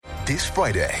This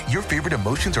Friday, your favorite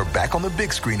emotions are back on the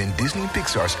big screen in Disney and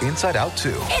Pixar's Inside Out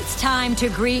 2. It's time to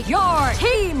greet your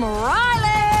Team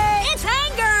Riley. It's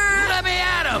anger. Let me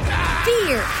at him.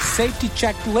 Fear. Safety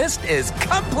checklist is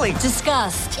complete.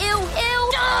 Disgust. Ew.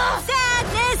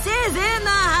 Sadness is in the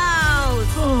house.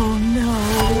 Oh, no.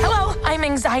 Hello, I'm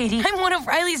anxiety. I'm one of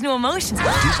Riley's new emotions.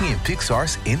 Disney and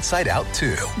Pixar's Inside Out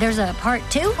 2. There's a part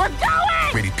 2? We're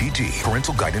going! Rated PG.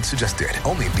 Parental guidance suggested.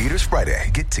 Only in theaters Friday.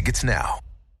 Get tickets now.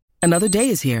 Another day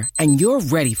is here, and you're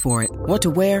ready for it. What to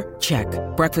wear? Check.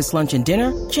 Breakfast, lunch, and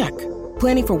dinner? Check.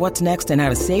 Planning for what's next and how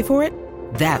to save for it?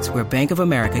 That's where Bank of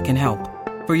America can help.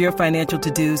 For your financial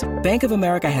to-dos, Bank of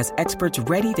America has experts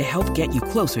ready to help get you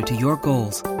closer to your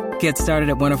goals. Get started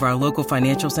at one of our local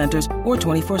financial centers or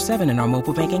 24/7 in our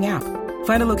mobile banking app.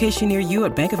 Find a location near you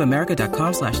at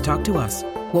bankofamerica.com/talktous.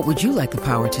 What would you like the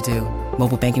power to do?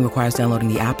 Mobile banking requires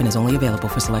downloading the app and is only available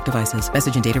for select devices.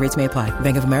 Message and data rates may apply.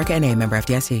 Bank of America N.A., member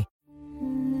FDIC.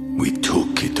 We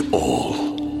took it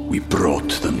all. We brought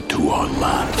them to our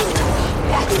land.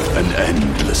 An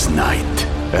endless night,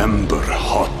 ember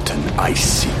hot and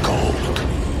icy cold.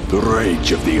 The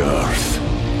rage of the earth.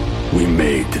 We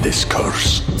made this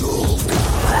curse.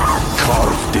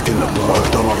 Carved it in the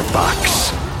blood on our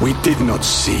backs. We did not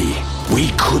see.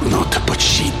 We could not, but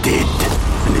she did.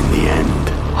 And in the end...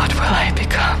 What will I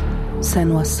become?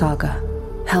 Senua's Saga.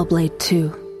 Hellblade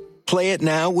 2. Play it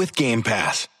now with Game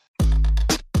Pass.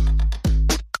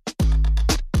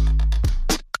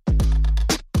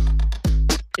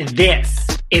 This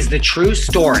is the true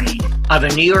story of a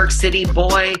New York City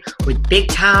boy with big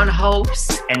town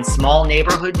hopes and small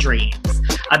neighborhood dreams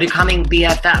of becoming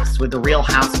BFFs with the Real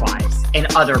Housewives and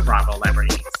other Bravo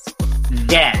celebrities.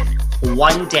 Then,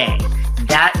 one day,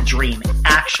 that dream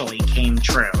actually came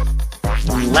true.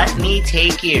 Let me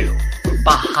take you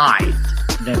behind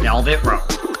the velvet rope.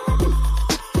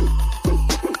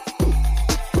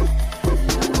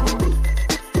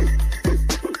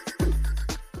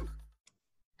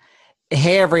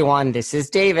 Hey everyone, this is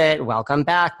David. Welcome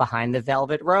back behind the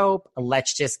velvet rope.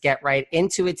 Let's just get right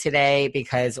into it today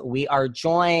because we are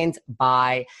joined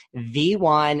by the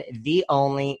one, the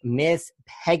only Miss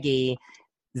Peggy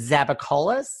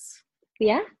Zabacolas.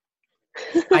 Yeah.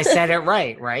 I said it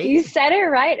right? You said it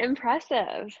right.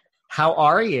 Impressive. How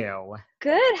are you?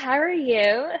 Good. How are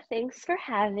you? Thanks for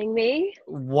having me.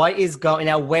 What is going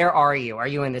now? Where are you? Are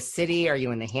you in the city? Are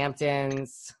you in the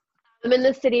Hamptons? I'm in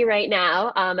the city right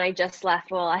now. I just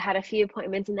left. Well, I had a few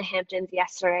appointments in the Hamptons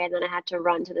yesterday, and then I had to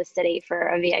run to the city for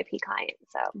a VIP client.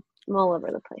 So I'm all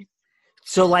over the place.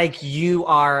 So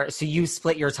you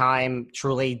split your time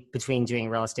truly between doing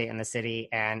real estate in the city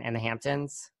and the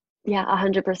Hamptons? Yeah,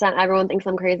 100%. Everyone thinks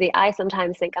I'm crazy. I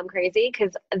sometimes think I'm crazy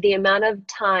because the amount of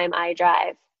time I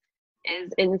drive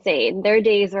is insane. There are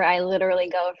days where I literally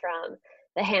go from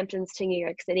the Hamptons to New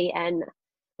York City, and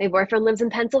my boyfriend lives in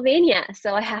Pennsylvania,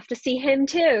 so I have to see him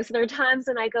too. So there are times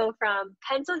when I go from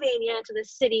Pennsylvania to the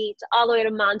city to all the way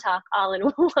to Montauk all in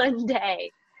one day.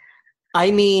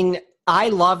 I mean, I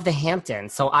love the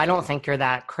Hamptons, so I don't think you're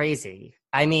that crazy.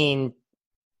 I mean,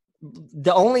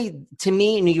 to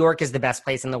me, New York is the best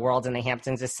place in the world and the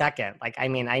Hamptons is second. Like, I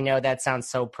mean, I know that sounds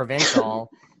so provincial,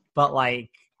 but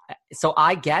so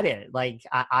I get it. Like,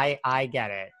 I get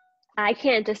it. I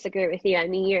can't disagree with you. I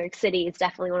mean, New York City is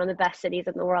definitely one of the best cities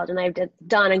in the world, and I've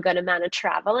done a good amount of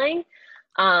traveling.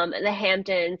 The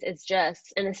Hamptons is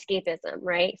just an escapism,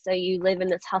 right? So you live in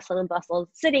this hustle and bustle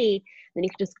city, then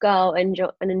you can just go and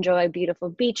enjoy beautiful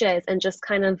beaches and just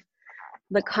kind of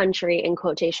the country in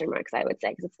quotation marks, I would say,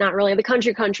 because it's not really the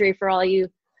country for all you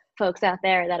folks out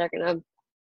there that are going to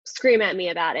scream at me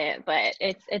about it, but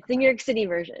it's the New York City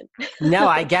version. No,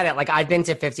 I get it. Like, I've been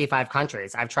to 55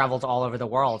 countries. I've traveled all over the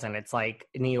world, and it's like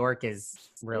New York is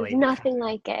really... There's nothing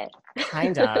like it.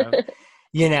 Kind of.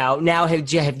 Now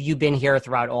have you been here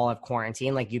throughout all of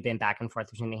quarantine? Like, you've been back and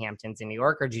forth between the Hamptons and New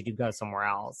York, or did you go somewhere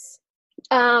else?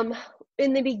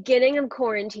 In the beginning of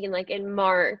quarantine, like in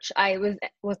March, I was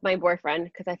with my boyfriend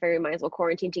because I figured we might as well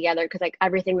quarantine together because like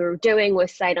everything we were doing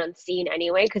was sight unseen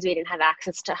anyway because we didn't have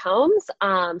access to homes.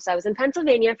 So I was in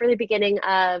Pennsylvania for the beginning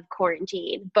of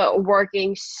quarantine, but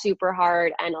working super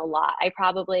hard and a lot. I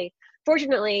probably,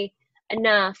 fortunately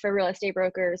enough for real estate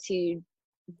brokers who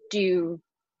do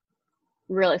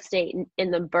real estate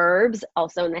in the burbs,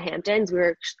 also in the Hamptons, we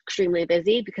were extremely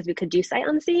busy because we could do sight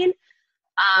unseen.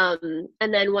 And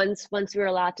then once we were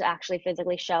allowed to actually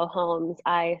physically show homes,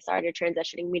 I started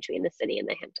transitioning between the city and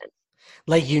the Hamptons.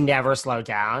 Like, you never slowed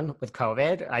down with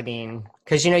COVID? I mean,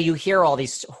 because, you hear all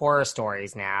these horror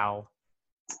stories now.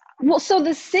 Well, so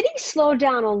the city slowed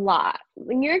down a lot.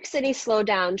 New York City slowed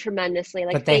down tremendously.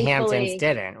 But the Hamptons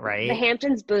didn't, right? The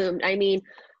Hamptons boomed. I mean,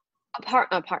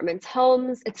 Apartments,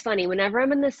 homes. It's funny. Whenever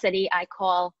I'm in the city, I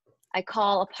call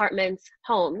apartments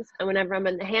homes, and whenever I'm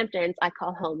in the Hamptons, I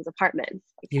call homes apartments.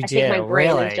 You I do, think my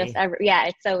brain really? is just yeah,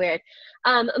 it's so weird.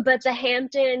 But the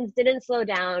Hamptons didn't slow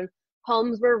down.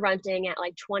 Homes were renting at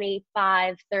like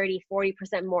 25, 30,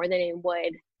 40% more than it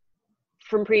would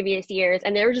from previous years,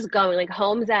 and they were just going like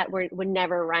homes that would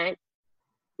never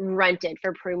rented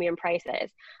for premium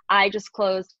prices. I just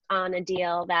closed on a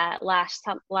deal that last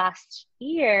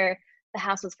year the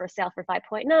house was for sale for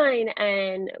 5.9,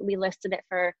 and we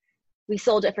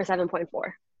sold it for 7.4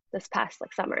 this past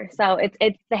summer. So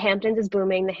it's the Hamptons is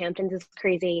booming. The Hamptons is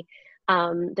crazy.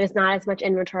 There's not as much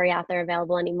inventory out there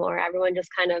available anymore. Everyone just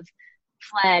kind of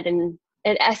fled, and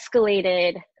it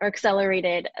escalated or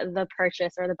accelerated the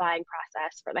purchase or the buying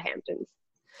process for the Hamptons.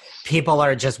 People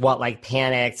are just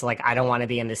panicked. Like, I don't want to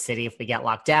be in the city if we get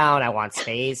locked down. I want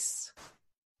space.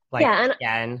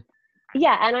 Again.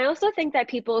 Yeah, and I also think that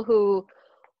people who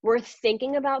were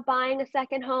thinking about buying a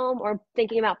second home or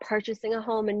thinking about purchasing a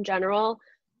home in general,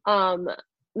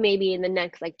 maybe in the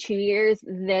next 2 years,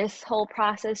 this whole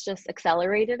process just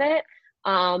accelerated it.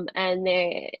 And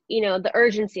the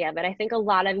urgency of it. I think a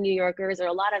lot of New Yorkers or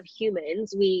a lot of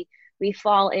humans, we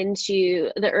fall into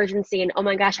the urgency and, oh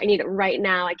my gosh, I need it right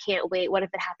now. I can't wait. What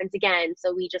if it happens again?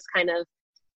 So we just kind of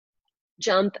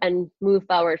jump and move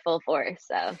forward full force.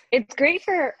 So it's great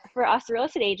for us real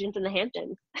estate agents in the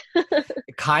Hamptons.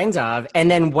 Kind of.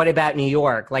 And then what about New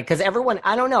York? Because everyone,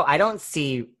 I don't know. I don't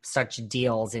see such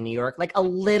deals in New York. A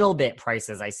little bit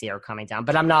prices I see are coming down,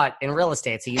 but I'm not in real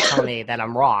estate. So you tell me that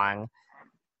I'm wrong.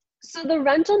 So the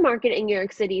rental market in New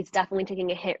York City is definitely taking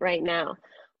a hit right now.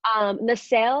 The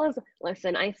sales,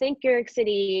 listen, I think New York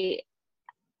City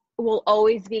will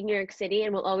always be New York City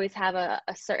and will always have a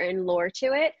certain lore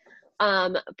to it.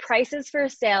 Prices for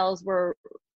sales were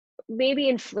maybe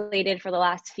inflated for the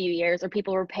last few years, or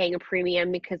people were paying a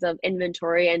premium because of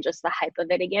inventory and just the hype of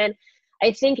it again.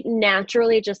 I think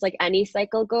naturally, just like any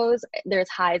cycle goes, there's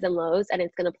highs and lows, and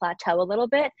it's going to plateau a little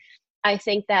bit. I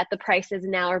think that the prices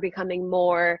now are becoming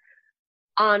more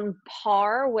on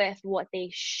par with what they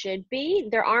should be.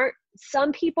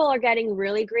 Some people are getting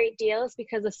really great deals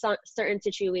because of certain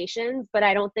situations, but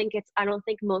I don't think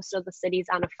most of the city's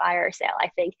on a fire sale. I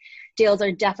think deals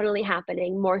are definitely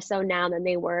happening more so now than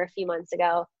they were a few months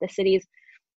ago. The city's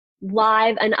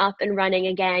live and up and running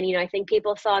again. I think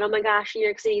people thought, oh my gosh, New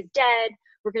York City's dead.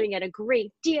 We're going to get a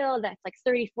great deal that's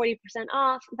 30, 40%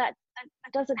 off. That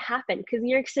doesn't happen because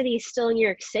New York City is still New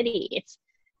York City. It's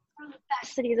one of the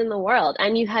best cities in the world.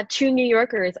 And you have true New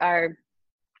Yorkers are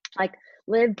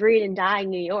live, breathe, and die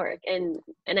New York. And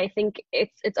I think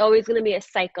it's always going to be a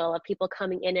cycle of people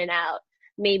coming in and out.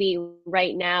 Maybe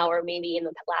right now, or maybe in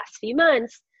the last few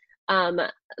months,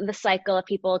 the cycle of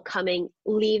people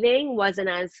leaving was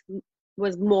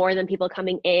more than people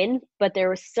coming in, but there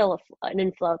was still an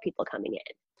inflow of people coming in.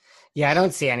 Yeah, I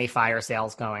don't see any fire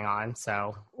sales going on.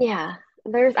 So yeah,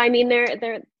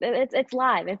 it's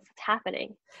live. It's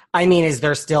happening. I mean, is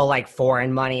there still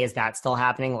foreign money? Is that still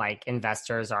happening?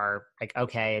 Investors are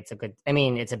okay,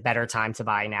 it's a better time to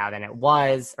buy now than it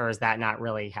was, or is that not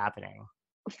really happening?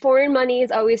 Foreign money is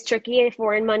always tricky.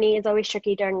 Foreign money is always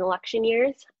tricky during election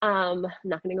years. I'm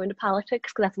not going to go into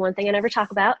politics because that's one thing I never talk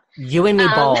about. You and me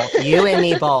both. You and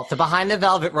me both. The Behind the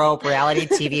Velvet Rope reality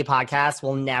TV podcast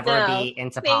will never be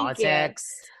into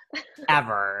politics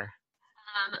ever.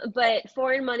 But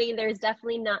foreign money, there's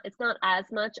definitely it's not as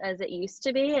much as it used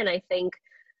to be. And I think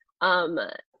time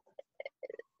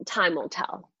will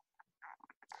tell.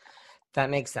 That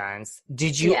makes sense.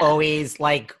 Did you always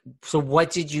so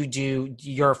what did you do?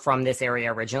 You're from this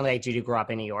area originally. Did you grow up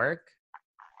in New York?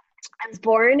 I was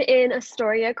born in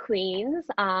Astoria, Queens,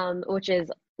 which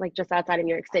is just outside of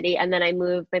New York City. And then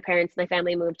my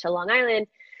family moved to Long Island.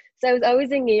 So I was always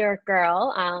a New York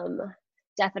girl.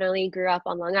 Definitely grew up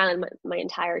on Long Island my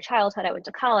entire childhood. I went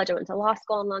to college. I went to law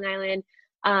school in Long Island.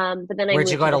 But then Where'd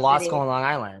you go to law school in Long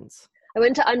Island? I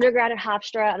went to undergrad at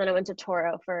Hofstra, and then I went to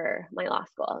Toro for my law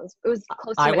school. It was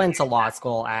close to I went to law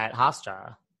school at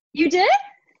Hofstra. You did?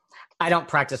 I don't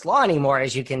practice law anymore,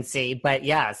 as you can see, but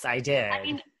yes, I did. I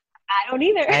mean, I don't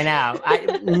either. I know.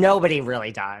 Nobody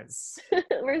really does.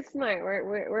 We're smart.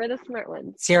 We're the smart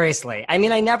ones. Seriously. I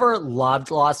mean, I never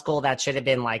loved law school. That should have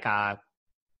been a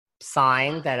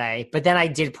sign but then I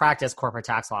did practice corporate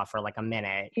tax law for a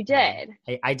minute. You did?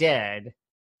 I did.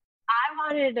 I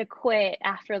wanted to quit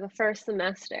after the first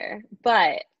semester,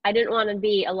 but I didn't want to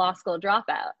be a law school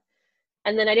dropout.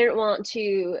 And then I didn't want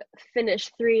to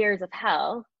finish 3 years of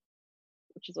hell,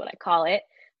 which is what I call it,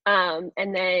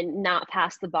 and then not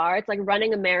pass the bar. It's like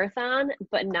running a marathon,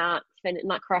 but not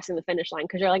crossing the finish line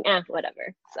because you're like,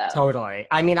 whatever. So totally.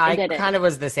 I mean, I kind of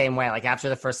was the same way. Like after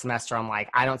the first semester, I'm like,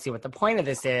 I don't see what the point of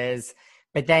this is.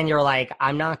 But then you're like,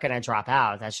 I'm not going to drop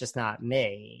out. That's just not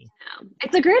me. Yeah.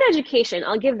 It's a great education.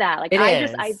 I'll give that. Like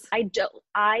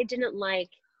I didn't like.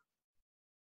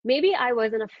 Maybe I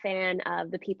wasn't a fan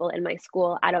of the people in my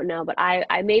school. I don't know, but I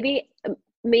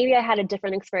maybe I had a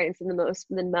different experience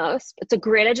than most. It's a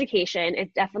great education.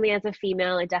 It definitely, as a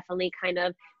female, it definitely kind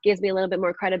of gives me a little bit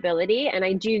more credibility, and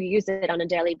I do use it on a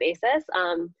daily basis.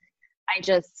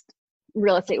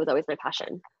 Real estate was always my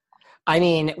passion. I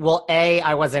mean, well,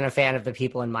 I wasn't a fan of the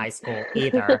people in my school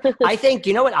either. I think,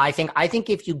 you know what I think? I think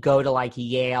if you go to like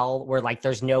Yale, where like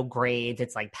there's no grades,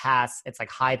 it's like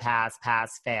high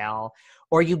pass, fail,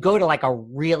 or you go to like a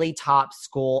really top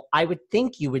school, I would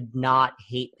think you would not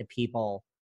hate the people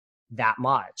that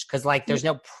much because like there's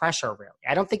no pressure really.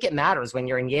 I don't think it matters when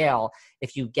you're in Yale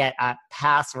if you get a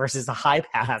pass versus a high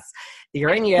pass.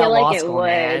 You're in Yale law school,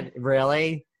 man.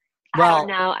 Really? Well, I don't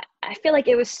know. I feel like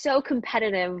it was so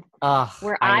competitive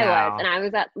where I was, and I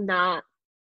was at not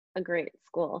a great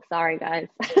school. Sorry, guys.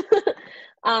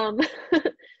 But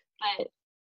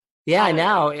yeah, I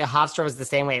know. Hofstra was the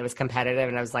same way. It was competitive,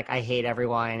 and I was like, I hate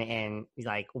everyone, and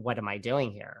like, what am I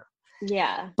doing here?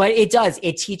 Yeah. But it does.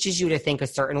 It teaches you to think a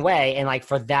certain way, and like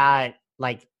for that,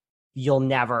 like you'll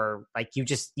never like you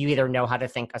either know how to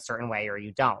think a certain way or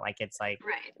you don't. Like it's like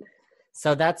right.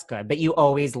 So that's good. But you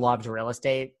always loved real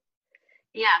estate.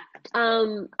 Yeah.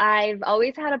 I've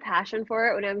always had a passion for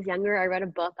it. When I was younger, I read a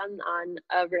book on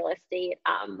a real estate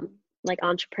like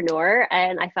entrepreneur,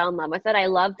 and I fell in love with it. I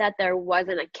loved that there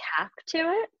wasn't a cap to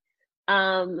it.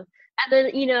 And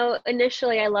then,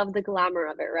 initially I loved the glamour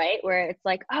of it, right? Where it's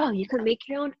like, oh, you can make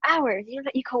your own hours, you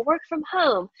can work from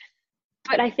home.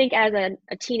 But I think as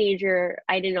a teenager,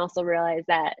 I didn't also realize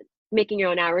that making your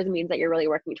own hours means that you're really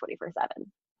working 24/7.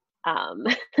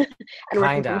 And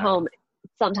working from home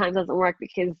sometimes doesn't work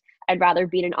because I'd rather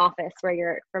be in an office where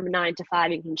you're from 9 to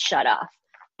 5, you can shut off.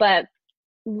 But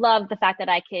love the fact that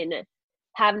I can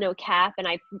have no cap and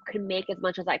I could make as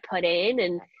much as I put in.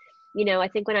 And, I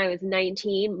think when I was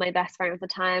 19, my best friend at the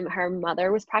time, her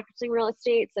mother was practicing real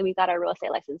estate. So we got our real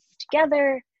estate license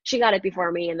together. She got it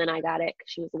before me, and then I got it.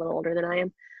 She was a little older than I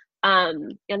am.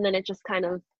 And then it just kind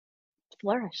of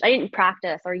flourished. I didn't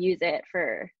practice or use it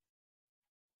for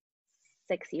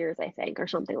 6 years, I think, or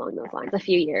something along those lines, a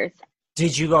few years.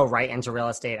 Did you go right into real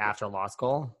estate after law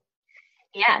school?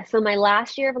 Yeah. So my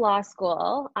last year of law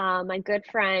school, my good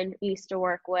friend used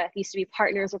to be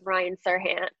partners with Ryan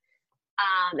Serhant.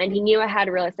 And he knew I had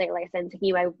a real estate license.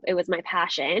 He knew it was my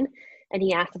passion. And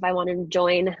he asked if I wanted to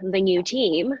join the new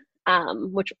team,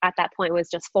 which at that point was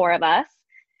just 4 of us.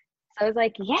 So I was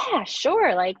like, yeah,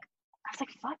 sure. Like, I was like,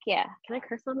 fuck yeah. Can I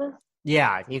curse on this?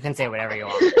 Yeah, you can say whatever you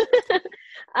want.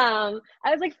 I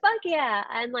was like, fuck yeah.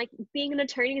 And like being an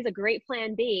attorney is a great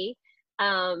plan B.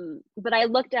 But I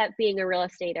looked at being a real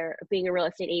estate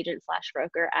agent /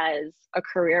 broker as a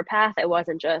career path. It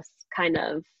wasn't just kind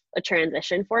of a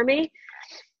transition for me.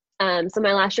 So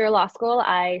my last year of law school,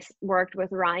 I worked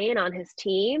with Ryan on his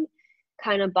team,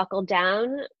 kind of buckled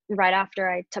down right after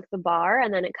I took the bar,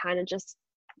 and then it kind of just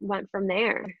went from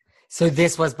there. So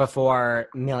this was before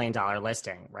 $1 Million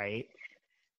Listing, right?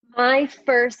 My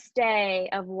first day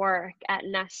of work at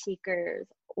Nest Seekers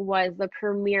was the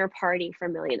premiere party for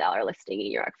 $1 Million Listing in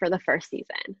New York for the first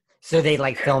season. So they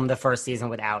like filmed the first season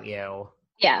without you.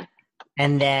 Yeah.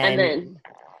 And then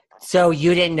so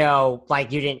you didn't know,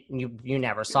 like you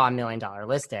never saw $1 Million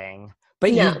Listing,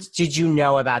 but no. Did you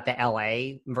know about the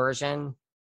LA version?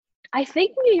 I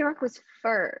think New York was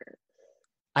first.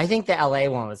 I think the LA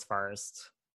one was first.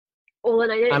 Well,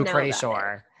 and I'm pretty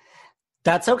sure.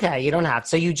 That's okay. You don't have.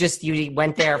 So you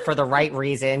went there for the right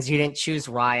reasons. You didn't choose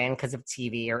Ryan because of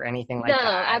TV or anything like that. No,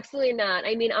 absolutely not.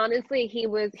 I mean, honestly, he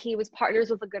was partners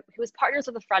with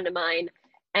a friend of mine,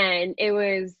 and it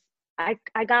was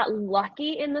I got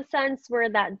lucky in the sense where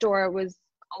that door was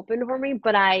open for me,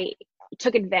 but I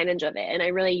took advantage of it and I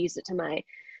really used it to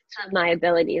my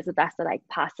abilities the best that I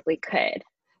possibly could.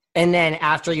 And then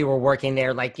after you were working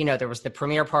there, like, there was the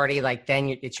premiere party, like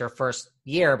then it's your first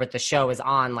year, but the show is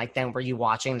on. Like, then were you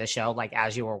watching the show, like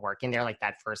as you were working there, like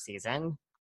that first season?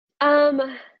 So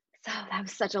that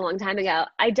was such a long time ago.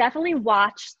 I definitely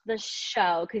watched the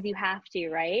show because you have to,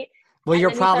 right? Well,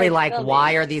 you're probably like,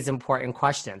 why are these important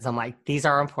questions? I'm like, these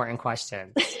are important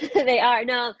questions. They are.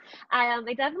 No, I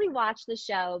definitely watched the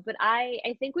show, but I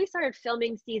think we started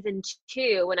filming season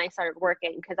 2 when I started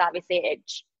working because obviously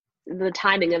the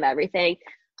timing of everything.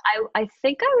 I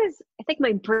think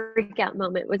my breakout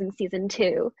moment was in season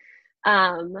 2.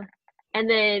 And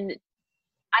then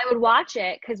I would watch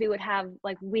it because we would have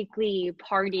like weekly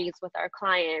parties with our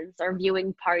clients or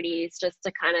viewing parties just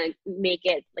to kind of make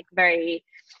it like very,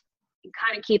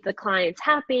 kind of keep the clients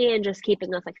happy and just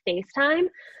keeping us like FaceTime.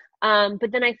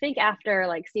 But then I think after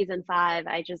like season 5,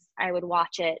 I would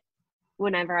watch it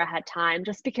whenever I had time,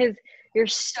 just because you're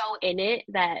so in it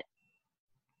that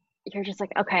you're just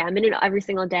like, okay, I'm in it every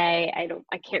single day.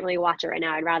 I can't really watch it right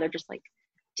now. I'd rather just like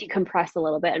decompress a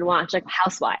little bit and watch like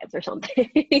Housewives or something.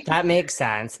 That makes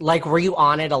sense. Like, were you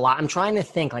on it a lot? I'm trying to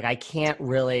think, like, I can't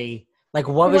really, like,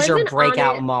 what was your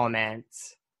breakout moment?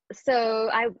 So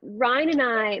Ryan and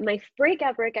I, my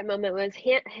breakout moment was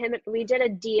him, we did a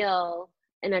deal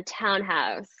in a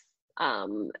townhouse.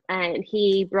 And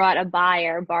he brought a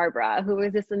buyer, Barbara, who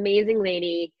was this amazing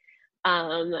lady,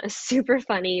 super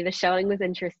funny. The showing was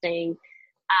interesting.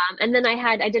 And then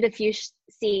I did a few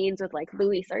scenes with like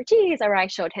Luis Ortiz, where I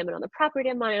showed him another property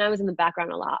of mine, and I was in the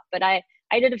background a lot, but I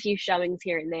did a few showings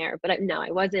here and there, but no, I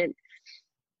wasn't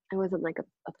like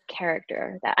a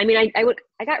character that, I mean,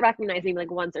 I got recognized maybe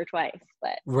like once or twice,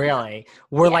 but. Really?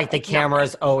 Were like the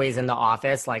cameras always in the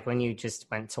office, like when you just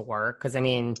went to work? Cause I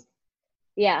mean.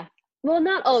 Yeah. Well,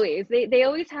 not always. They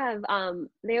always have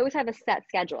a set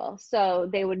schedule, so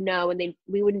they would know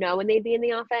we would know when they'd be in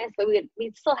the office, but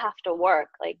we'd still have to work.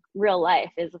 Like real life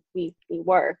is we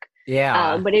work.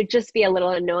 Yeah. But it'd just be a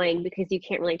little annoying because you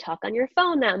can't really talk on your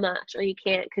phone that much, or you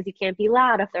can't be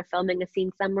loud if they're filming a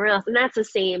scene somewhere else, and that's the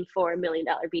same for $1 Million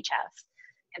Beach House.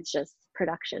 It's just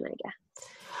production, I guess.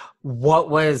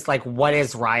 What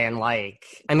is Ryan like?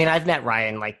 I mean, I've met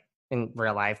Ryan like in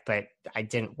real life, but I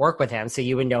didn't work with him, so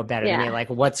you would know better than me. Like,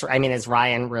 is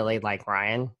Ryan really like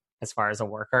Ryan as far as a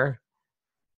worker?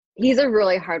 He's a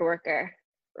really hard worker.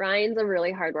 Ryan's a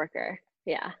really hard worker.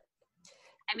 Yeah.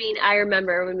 I mean, I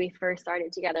remember when we first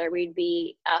started together, we'd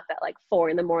be up at like 4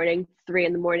 a.m, 3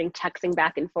 a.m, texting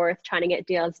back and forth, trying to get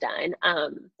deals done,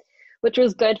 which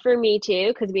was good for me too,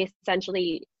 because we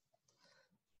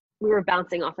were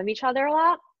bouncing off of each other a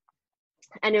lot.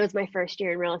 And it was my first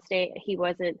year in real estate.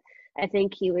 I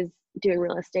think he was doing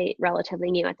real estate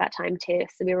relatively new at that time too.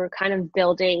 So we were kind of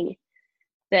building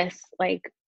this like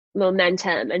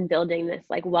momentum and building this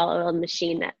like well-oiled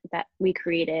machine that we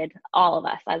created, all of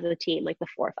us as a team, like the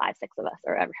 4, 5, 6 of us,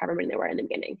 or however many there were in the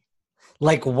beginning.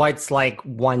 Like, what's like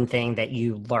one thing that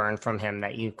you learned from him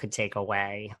that you could take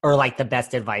away, or like the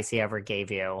best advice he ever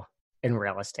gave you in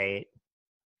real estate?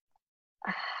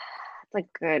 That's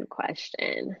a good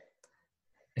question.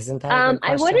 Isn't that a good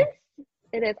question?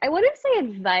 I wouldn't say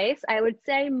advice. I would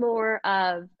say more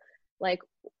of like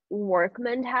work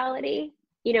mentality.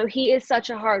 You know, he is such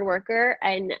a hard worker,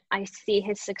 and I see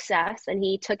his success, and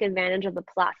he took advantage of the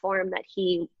platform that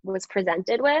he was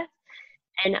presented with.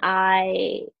 And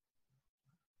I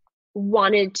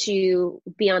wanted to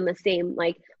be on the same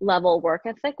like level work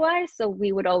ethic wise. So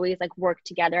we would always like work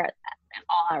together at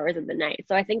all hours of the night.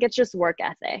 So I think it's just work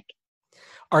ethic.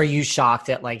 Are you shocked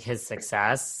at like his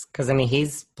success? Because I mean,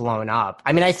 he's blown up.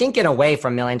 I mean, I think in a way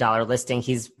from $1 Million Listing,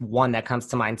 he's one that comes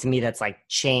to mind to me that's like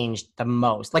changed the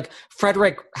most. Like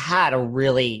Frederick had a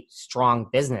really strong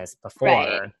business before.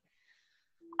 Right.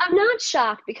 I'm not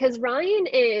shocked because Ryan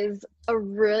is a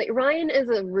really,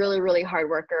 really hard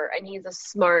worker, and he's a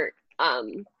smart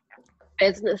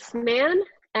businessman.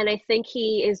 And I think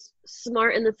he is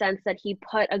smart in the sense that he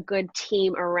put a good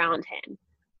team around him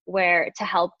to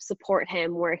help support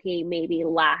him where he maybe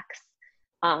lacks,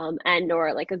 and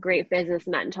or like a great business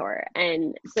mentor.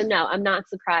 And so no, I'm not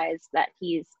surprised that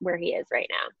he's where he is right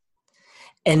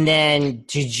now. And then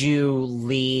did you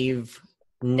leave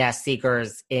Nest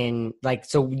Seekers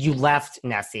so you left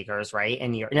Nest Seekers, right?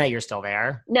 And you're still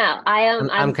there? No,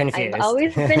 I'm confused. I've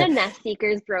always been a Nest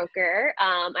Seekers broker.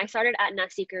 I started at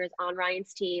Nest Seekers on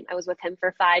Ryan's team. I was with him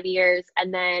for 5 years,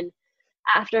 and then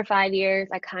after 5 years,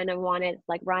 I kind of wanted,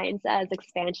 like Ryan says,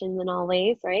 expansions in all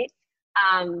ways, right?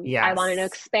 Yes. I wanted to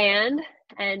expand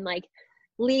and like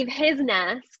leave his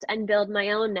nest and build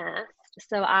my own nest.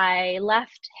 So I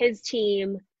left his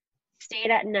team, stayed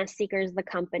at Nest Seekers, the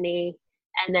company,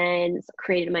 and then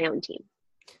created my own team.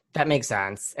 That makes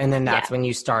sense. And then that's when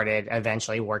you started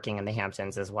eventually working in the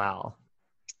Hamptons as well.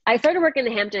 I started working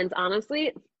in the Hamptons,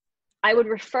 honestly. I would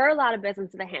refer a lot of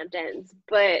business to the Hamptons,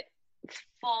 but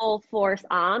full force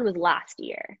on was last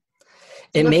year.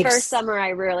 So the first summer I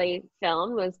really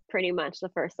filmed was pretty much the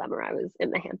first summer I was in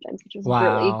the Hamptons, which was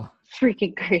really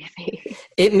freaking crazy.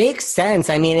 It makes sense.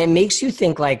 I mean, it makes you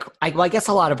think like, I guess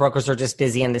a lot of brokers are just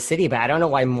busy in the city, but I don't know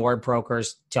why more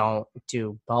brokers don't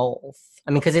do both.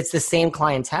 I mean, because it's the same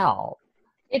clientele.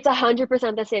 It's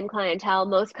 100% the same clientele.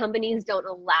 Most companies don't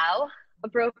allow a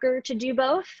broker to do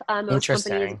both. Most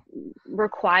companies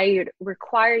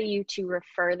require you to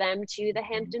refer them to the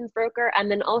Hamptons broker. And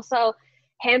then also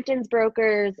Hamptons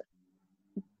brokers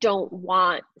don't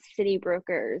want city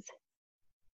brokers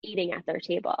eating at their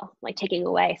table, like taking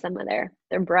away some of their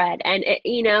bread. And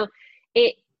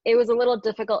it was a little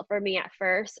difficult for me at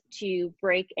first to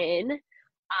break in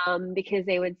because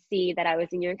they would see that I was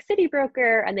a New York City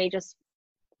broker and they just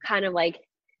kind of like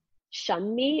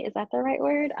shun me. Is that the right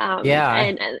word?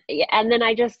 Yeah. And then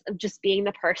I just being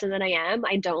the person that I am,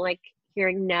 I don't like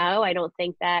hearing no. I don't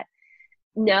think that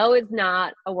no is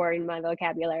not a word in my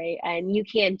vocabulary, and you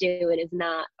can't do it is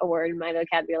not a word in my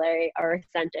vocabulary or a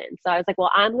sentence. So I was like,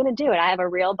 well, I'm going to do it. I have a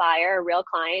real buyer, a real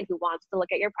client who wants to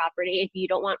look at your property. If you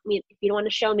don't want to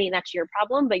show me, that's your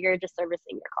problem, but you're just servicing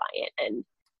your client. And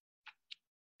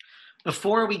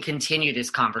before we continue this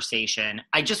conversation,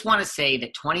 I just want to say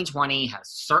that 2020 has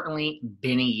certainly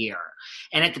been a year.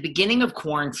 And at the beginning of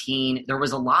quarantine, there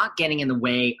was a lot getting in the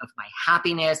way of my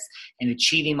happiness and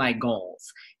achieving my goals.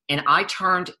 And I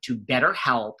turned to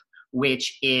BetterHelp,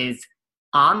 which is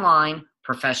online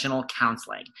professional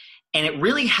counseling. And it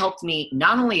really helped me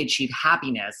not only achieve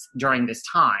happiness during this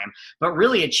time, but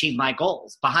really achieve my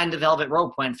goals. Behind the Velvet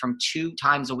Rope went from 2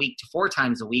 times a week to 4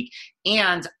 times a week.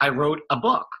 And I wrote a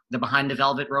book, the Behind the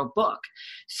Velvet Rope book.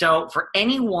 So for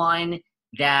anyone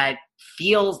that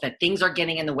feels that things are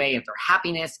getting in the way of their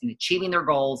happiness and achieving their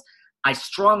goals, I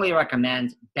strongly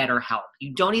recommend BetterHelp.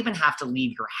 You don't even have to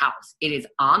leave your house. It is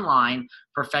online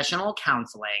professional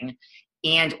counseling.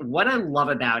 And what I love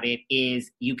about it is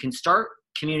you can start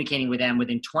communicating with them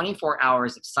within 24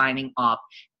 hours of signing up.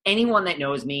 Anyone that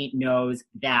knows me knows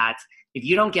that if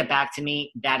you don't get back to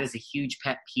me, that is a huge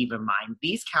pet peeve of mine.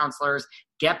 These counselors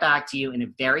get back to you in a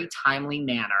very timely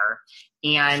manner,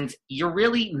 and you're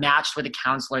really matched with a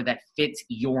counselor that fits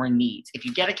your needs. If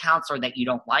you get a counselor that you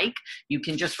don't like, you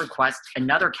can just request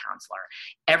another counselor.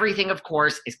 Everything, of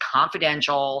course, is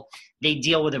confidential. They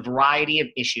deal with a variety of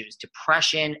issues: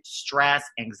 depression, stress,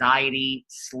 anxiety,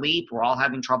 sleep. We're all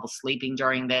having trouble sleeping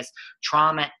during this.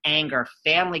 Trauma, anger,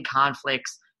 family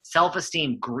conflicts,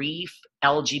 self-esteem, grief,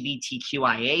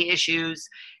 LGBTQIA issues.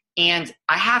 And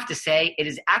I have to say, it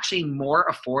is actually more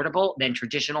affordable than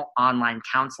traditional online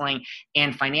counseling,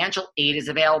 and financial aid is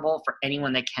available for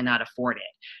anyone that cannot afford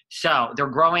it. So they're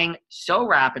growing so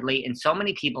rapidly, and so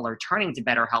many people are turning to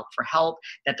BetterHelp for help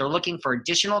that they're looking for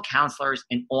additional counselors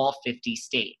in all 50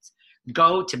 states.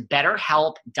 Go to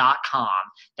BetterHelp.com.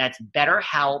 That's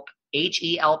BetterHelp,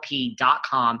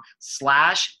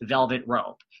 HELP.com/Velvet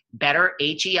Rope.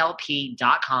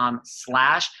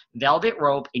 BetterHelp.com/Velvet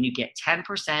Rope, and you get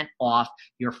 10% off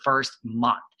your first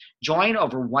month. Join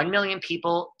over 1 million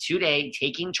people today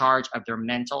taking charge of their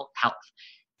mental health.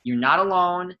 You're not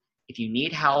alone. If you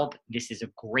need help, this is a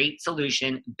great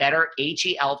solution.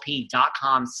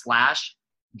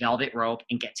 BetterHelp.com/Velvet Rope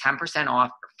and get 10%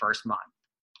 off your first month.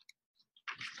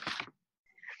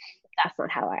 That's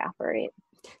not how I operate.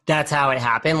 That's how it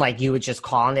happened? Like you would just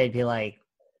call and they'd be like,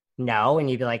 no, and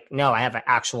you'd be like, no, I have an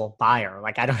actual buyer.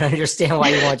 Like, I don't understand why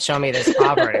you won't show me this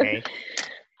property.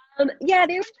 Yeah,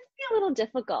 they would just be a little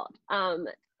difficult.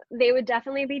 They would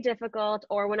definitely be difficult.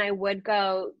 Or when I would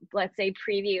go, let's say,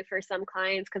 preview for some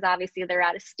clients, because obviously they're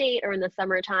out of state or in the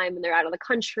summertime and they're out of the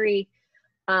country,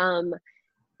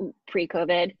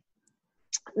 pre-COVID,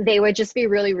 they would just be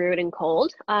really rude and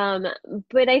cold.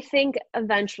 But I think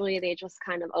eventually they just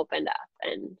kind of opened up.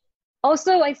 And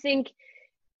also, I think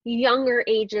younger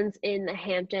agents in the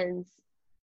Hamptons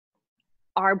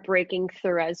are breaking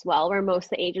through as well, where most of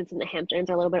the agents in the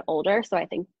Hamptons are a little bit older. So I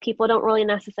think people don't really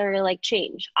necessarily like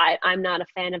change. I'm not a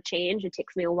fan of change. It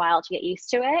takes me a while to get used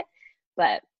to it,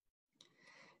 but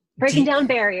breaking down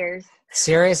barriers.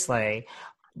 Seriously.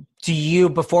 Do you,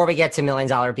 before we get to $1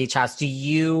 Million Beach House, do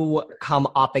you come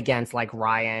up against like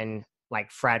Ryan, like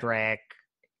Frederick,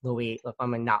 Louis? I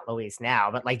mean, not Louise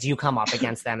now, but like, do you come up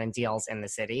against them in deals in the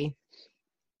city?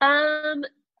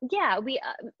 Yeah,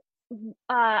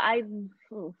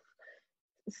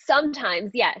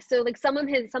 sometimes, yeah. So like some of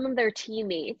their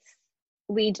teammates,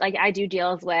 I do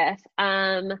deals with.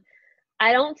 I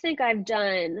don't think I've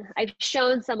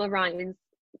shown some of Ryan's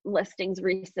listings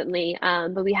recently,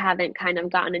 but we haven't kind of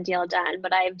gotten a deal done.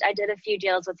 But I did a few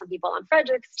deals with some people on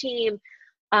Frederick's team.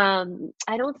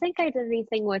 I don't think I did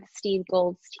anything with Steve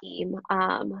Gold's team.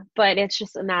 But it's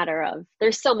just a matter of,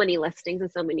 there's so many listings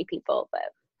and so many people,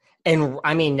 but. And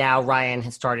I mean, now Ryan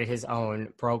has started his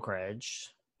own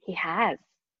brokerage. He has.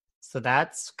 So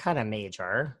that's kind of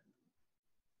major.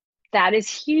 That is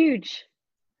huge.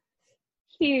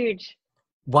 Huge.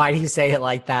 Why do you say it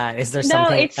like that? Is there No,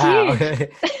 something? it's huge.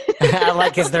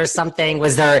 Like, is there something?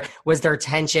 Was there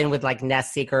tension with like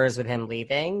Nest Seekers with him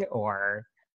leaving, or?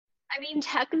 I mean,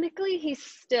 technically, he's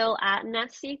still at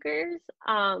Nest Seekers,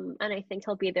 and I think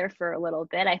he'll be there for a little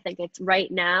bit. I think it's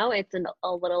right now. It's a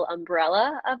little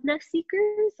umbrella of Nest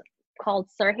Seekers called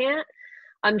Serhant.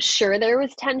 I'm sure there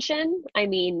was tension. I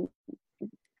mean,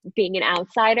 being an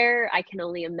outsider, I can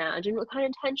only imagine what kind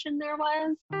of tension there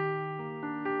was.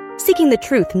 Seeking the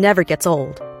truth never gets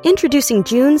old. Introducing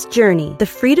June's Journey, the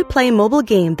free-to-play mobile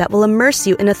game that will immerse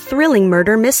you in a thrilling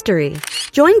murder mystery.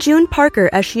 Join June Parker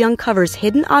as she uncovers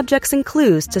hidden objects and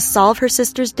clues to solve her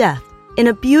sister's death in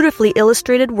a beautifully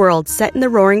illustrated world set in the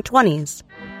Roaring 20s.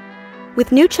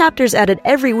 With new chapters added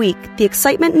every week, the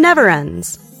excitement never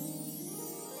ends.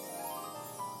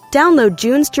 Download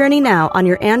June's Journey now on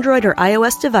your Android or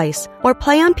iOS device, or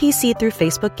play on PC through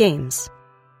Facebook Games.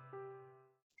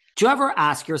 Do you ever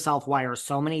ask yourself why are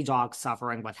so many dogs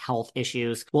suffering with health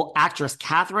issues? Well, actress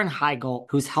Katherine Heigl,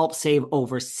 who's helped save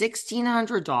over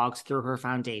 1,600 dogs through her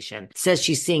foundation, says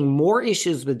she's seeing more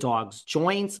issues with dogs'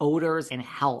 joints, odors, and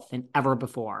health than ever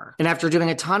before. And after doing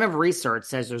a ton of research,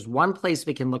 says there's one place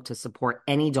we can look to support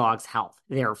any dog's health: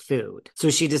 their food. So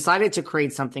she decided to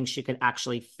create something she could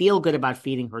actually feel good about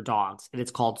feeding her dogs, and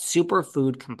it's called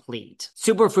Superfood Complete.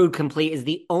 Superfood Complete is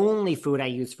the only food I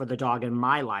use for the dog in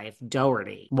my life,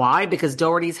 Doherty. Why? Because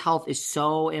Doherty's health is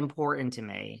so important to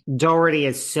me. Doherty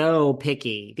is so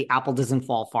picky. The apple doesn't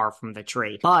fall far from the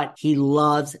tree, but he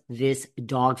loves this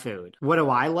dog food. What do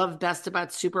I love best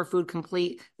about Superfood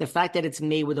Complete? The fact that it's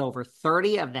made with over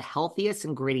 30 of the healthiest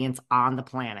ingredients on the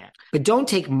planet. But don't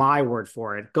take my word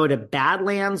for it. Go to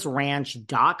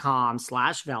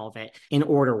badlandsranch.com/velvet and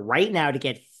order right now to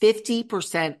get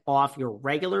 50% off your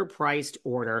regular priced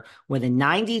order with a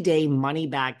 90-day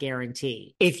money-back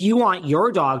guarantee. If you want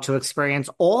your dog to experience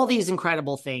all these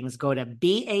incredible things, go to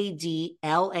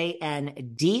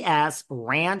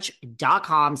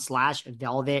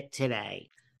badlandsranch.com/velvet today.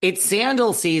 It's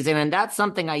sandal season, and that's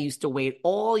something I used to wait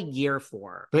all year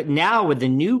for. But now with the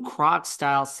new Crocs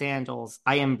style sandals,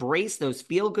 I embrace those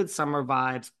feel-good summer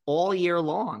vibes all year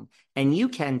long. And you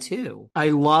can too.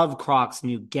 I love Crocs'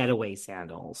 new Getaway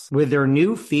sandals. With their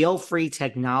new feel-free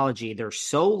technology, they're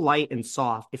so light and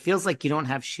soft, it feels like you don't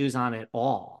have shoes on at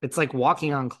all. It's like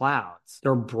walking on clouds.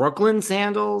 They're Brooklyn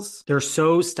sandals. They're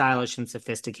so stylish and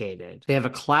sophisticated. They have a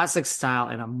classic style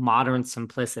and a modern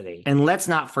simplicity. And let's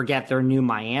not forget their new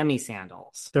Miami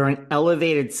sandals. They're an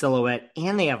elevated silhouette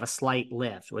and they have a slight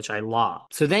lift, which I love.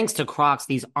 So thanks to Crocs,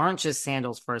 these aren't just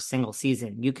sandals for a single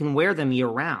season. You can wear them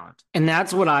year-round. And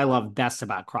that's what I love best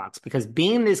about Crocs, because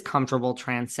being this comfortable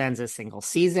transcends a single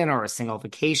season or a single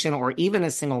vacation or even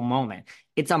a single moment.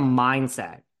 It's a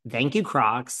mindset. Thank you,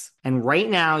 Crocs. And right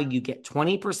now you get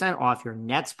 20% off your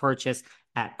next purchase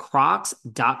at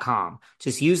crocs.com.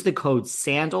 Just use the code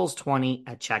SANDALS20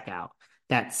 at checkout.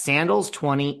 That's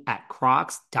SANDALS20 at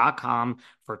crocs.com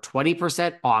for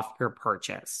 20% off your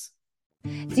purchase.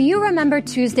 Do you remember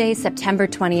Tuesday, September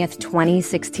 20th,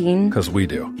 2016? Because we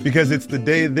do. Because it's the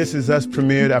day This Is Us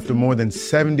premiered after more than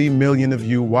 70 million of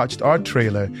you watched our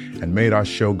trailer and made our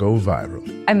show go viral.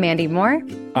 I'm Mandy Moore.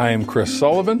 I am Chris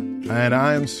Sullivan. And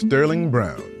I am Sterling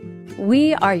Brown.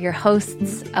 We are your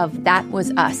hosts of That Was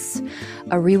Us,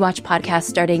 a rewatch podcast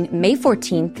starting May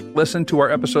 14th. Listen to our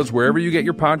episodes wherever you get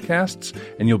your podcasts,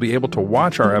 and you'll be able to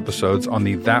watch our episodes on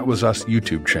the That Was Us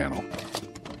YouTube channel.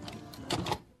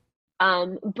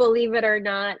 Believe it or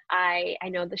not, I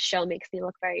know the show makes me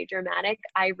look very dramatic.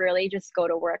 I really just go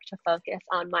to work to focus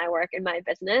on my work and my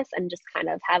business and just kind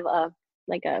of have a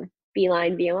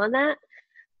beeline view on that.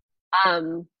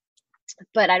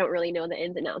 But I don't really know the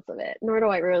ins and outs of it, nor do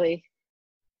I really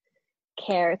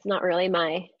care. It's not really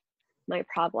my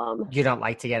problem. You don't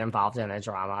like to get involved in a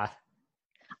drama?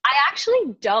 I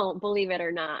actually don't, believe it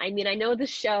or not. I mean, I know the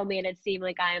show made it seem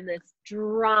like I am this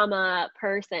drama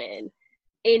person.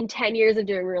 In 10 years of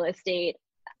doing real estate,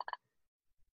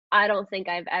 I don't think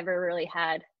I've ever really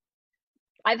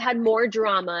I've had more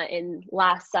drama in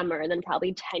last summer than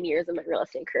probably 10 years of my real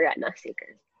estate career at Nest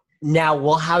Seekers. Now,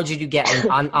 well, how did you get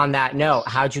on that note?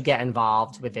 How'd you get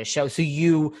involved with this show?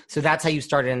 So that's how you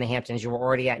started in the Hamptons. You were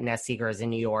already at Nest Seekers in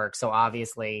New York. So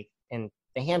obviously in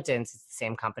the Hamptons, it's the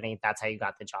same company. That's how you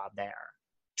got the job there.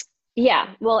 Yeah,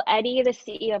 well, Eddie, the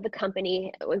CEO of the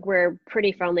company, we're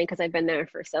pretty friendly because I've been there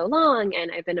for so long,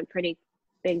 and I've been a pretty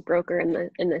big broker in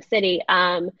the city.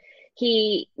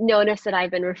 He noticed that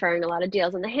I've been referring a lot of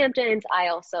deals in the Hamptons. I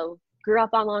also grew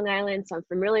up on Long Island, so I'm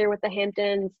familiar with the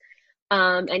Hamptons.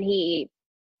 And he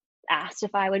asked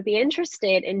if I would be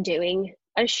interested in doing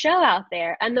a show out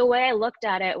there. And the way I looked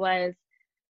at it was,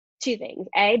 two things.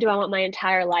 A, do I want my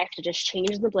entire life to just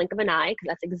change in the blink of an eye? Because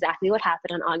that's exactly what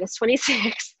happened on August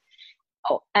 26th.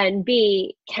 Oh, and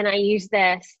B, can I use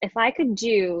this? If I could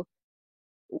do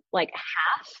like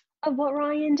half of what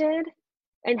Ryan did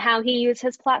and how he used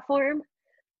his platform,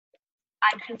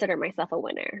 I'd consider myself a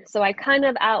winner. So I kind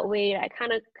of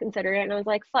considered it, and I was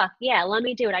like, fuck, yeah, let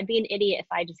me do it. I'd be an idiot if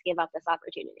I just gave up this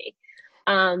opportunity.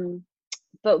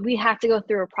 But we have to go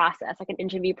through a process, like an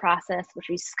interview process, which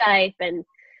we Skype, and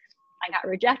I got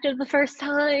rejected the first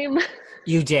time.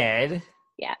 You did?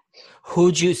 Yeah. So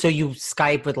you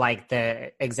Skype with like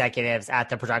the executives at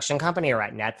the production company or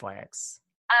at Netflix?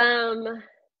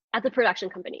 At the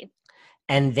production company.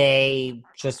 And they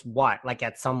just what? Like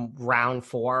at some round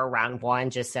 1,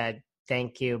 just said,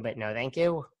 thank you, but no thank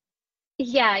you?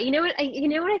 Yeah. You know what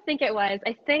I think it was?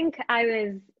 I think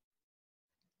I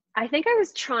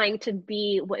was trying to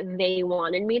be what they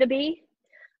wanted me to be.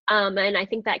 And I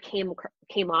think that came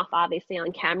off obviously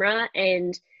on camera.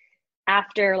 And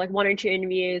after like 1 or 2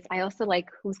 interviews, I also like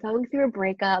was going through a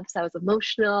breakup. So I was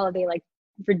emotional. They like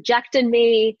rejected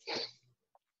me.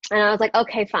 And I was like,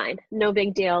 okay, fine. No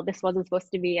big deal. This wasn't supposed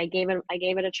to be. I gave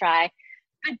it a try.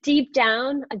 But deep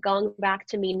down, going back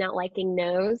to me not liking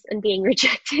no's and being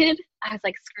rejected, I was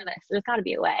like, screw this. There's got to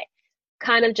be a way.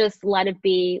 Kind of just let it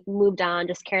be, moved on,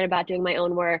 just cared about doing my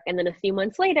own work. And then a few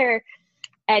months later,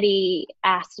 Eddie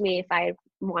asked me if I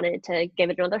wanted to give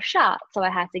it another shot. So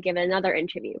I had to give it another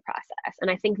interview process. And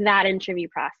I think that interview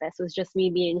process was just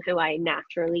me being who I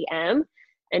naturally am.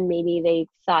 And maybe they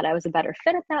thought I was a better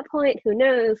fit at that point. Who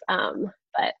knows?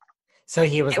 But so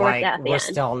he was like, we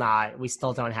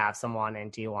still don't have someone.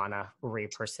 And do you want to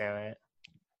re-pursue it?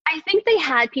 I think they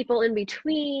had people in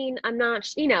between. I'm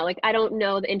not, like, I don't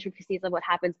know the intricacies of what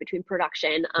happens between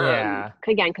production. Again,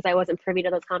 because I wasn't privy to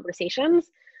those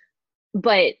conversations.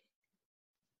 But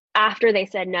after they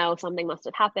said no, something must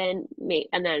have happened.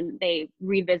 And then they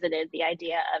revisited the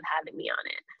idea of having me on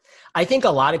it. I think a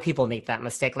lot of people make that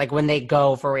mistake. Like when they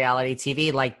go for reality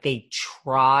TV, like they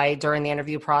try during the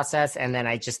interview process. And then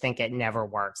I just think it never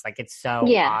works. Like it's so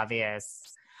obvious.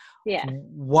 Yeah.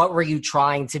 What were you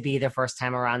trying to be the first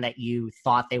time around that you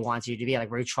thought they wanted you to be? Like,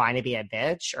 were you trying to be a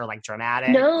bitch or like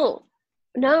dramatic? No,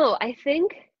 I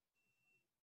think,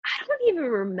 I don't even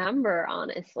remember,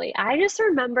 honestly. I just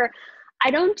remember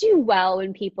I don't do well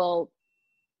when people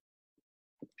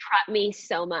prep me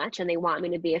so much and they want me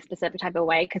to be a specific type of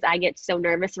way because I get so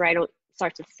nervous where I don't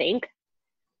start to think.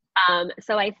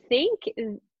 So I think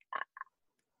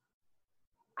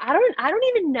I don't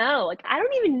even know. Like, I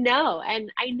don't even know.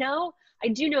 And I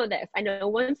do know this. I know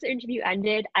once the interview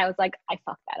ended, I was like, I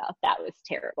fucked that up. That was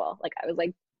terrible. Like, I was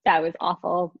like, that was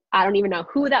awful. I don't even know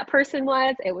who that person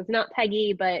was. It was not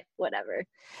Peggy, but whatever.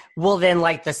 Well, then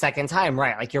like the second time,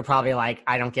 right? Like you're probably like,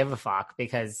 I don't give a fuck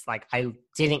because like I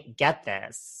didn't get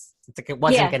this. It's like it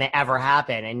wasn't going to ever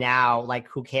happen. And now like,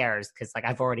 who cares? Because like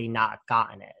I've already not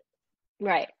gotten it.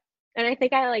 Right. And I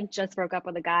think I like just broke up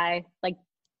with a guy like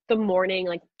the morning,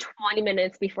 like 20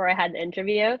 minutes before I had the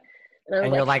interview.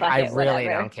 And you're like, I really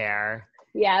don't care.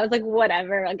 Yeah, I was like,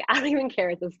 whatever. Like, I don't even care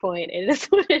at this point. It is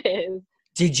what it is.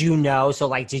 Did you know? So,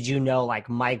 like, did you know, like,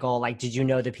 Michael? Like, did you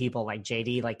know the people, like,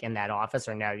 JD, like, in that office?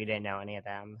 Or no, you didn't know any of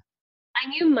them? I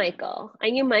knew Michael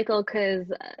because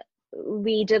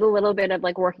we did a little bit of,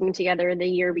 like, working together the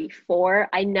year before.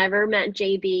 I never met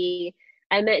JB.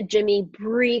 I met Jimmy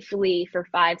briefly for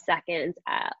 5 seconds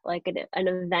at, like, an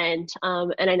event.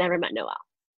 And I never met Noel.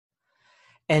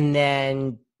 And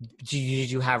then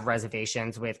did you have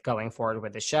reservations with going forward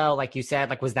with the show? Like you said,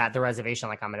 like, was that the reservation?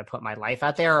 Like, I'm going to put my life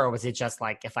out there, or was it just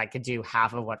like, if I could do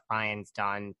half of what Ryan's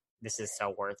done, this is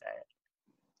so worth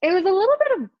it? It was a little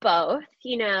bit of both.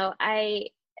 You know, I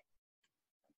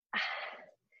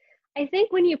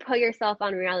think when you put yourself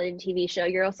on a reality TV show,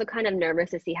 you're also kind of nervous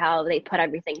to see how they put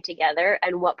everything together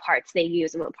and what parts they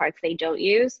use and what parts they don't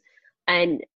use.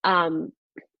 And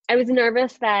I was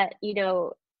nervous that, you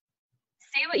know,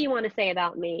 say what you want to say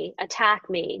about me, attack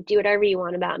me, do whatever you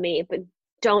want about me, but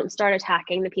don't start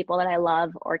attacking the people that I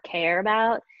love or care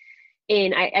about.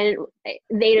 And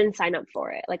they didn't sign up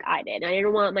for it like I did. I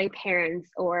didn't want my parents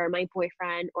or my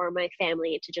boyfriend or my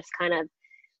family to just kind of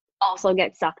also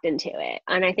get sucked into it.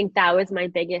 And I think that was my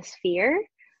biggest fear.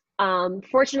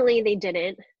 Fortunately, they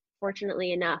didn't.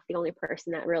 Fortunately enough, the only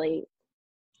person that really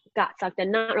got sucked in,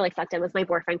 not really sucked in, was my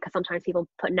boyfriend, because sometimes people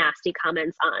put nasty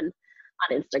comments on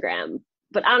Instagram.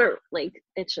 But I don't, like,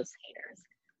 it's just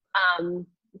haters.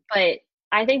 But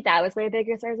I think that was my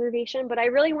biggest reservation. But I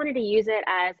really wanted to use it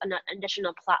as an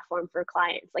additional platform for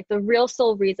clients. Like, the real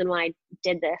sole reason why I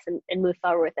did this and moved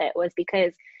forward with it was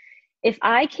because if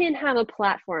I can have a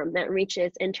platform that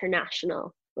reaches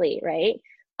internationally, right,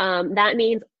 That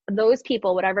means those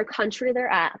people, whatever country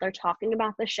they're at, they're talking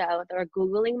about the show, they're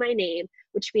Googling my name,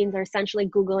 which means they're essentially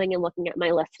Googling and looking at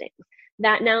my listings.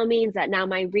 That now means that now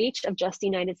my reach of just the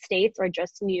United States or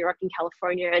just New York and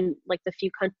California and like the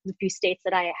few states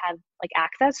that I have like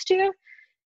access to,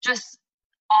 just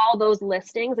all those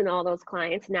listings and all those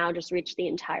clients now just reach the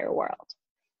entire world.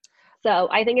 So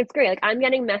I think it's great. Like I'm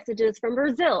getting messages from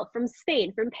Brazil, from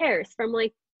Spain, from Paris, from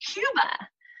like Cuba,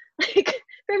 like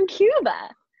from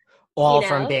Cuba. All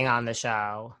from being on the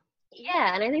show.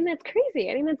 Yeah, and I think that's crazy.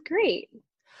 I think that's great.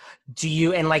 Do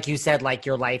you, and like you said, like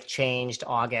your life changed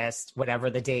August, whatever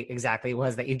the date exactly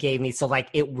was that you gave me. So like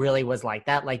it really was like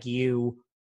that. Like the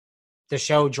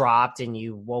show dropped and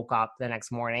you woke up the next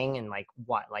morning and like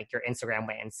what? Like your Instagram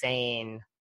went insane.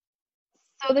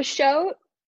 So the show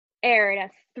aired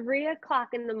at 3:00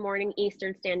 in the morning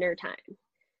Eastern Standard Time.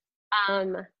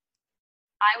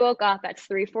 I woke up at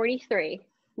 3:43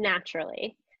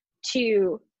 naturally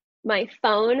to my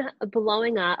phone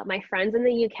blowing up, my friends in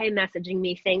the UK messaging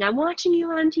me saying, I'm watching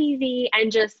you on TV.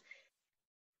 And just,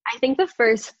 I think the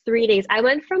first 3 days, I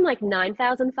went from like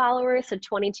 9,000 followers to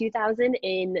 22,000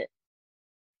 in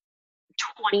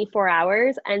 24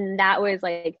 hours. And that was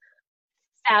like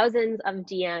thousands of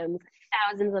DMs,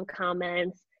 thousands of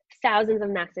comments, thousands of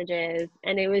messages.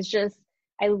 And it was just,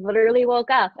 I literally woke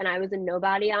up and I was a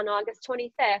nobody on August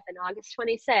 25th, and August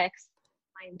 26th,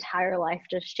 my entire life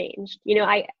just changed. You know,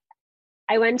 I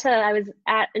was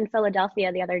in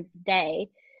Philadelphia the other day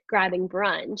grabbing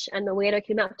brunch, and the waiter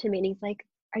came up to me and he's like,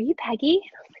 are you Peggy?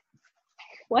 And I was like,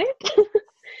 what?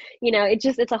 You know,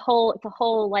 it's a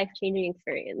whole life-changing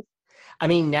experience. I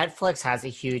mean, Netflix has a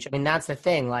huge, I mean, that's the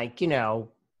thing, like, you know,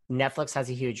 Netflix has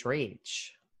a huge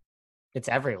reach. It's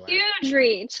everywhere. Huge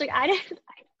reach. Like I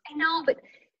know, but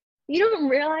you don't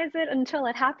realize it until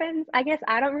it happens. I guess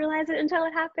I don't realize it until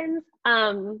it happens.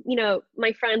 You know,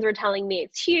 my friends were telling me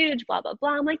it's huge, blah, blah,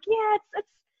 blah. I'm like, yeah,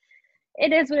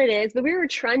 it is what it is. But we were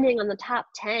trending on the top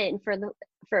 10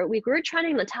 we were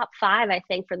trending in the top 5, I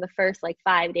think, for the first like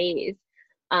 5 days.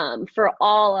 For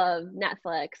all of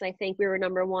Netflix. I think we were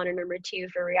number 1 or number 2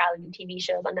 for reality TV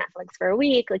shows on Netflix for a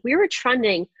week. Like we were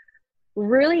trending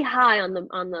really high on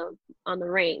the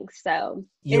ranks. So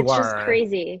just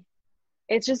crazy.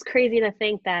 It's just crazy to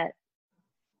think that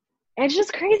it's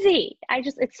just crazy.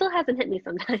 It still hasn't hit me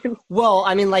sometimes. Well,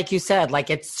 I mean, like you said, like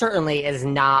it certainly is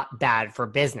not bad for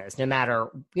business, no matter,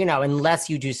 you know, unless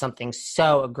you do something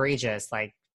so egregious.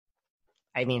 Like,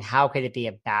 I mean, how could it be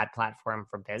a bad platform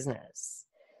for business?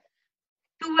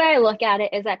 The way I look at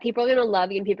it is that people are going to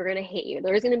love you and people are going to hate you.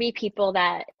 There's going to be people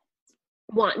that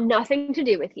want nothing to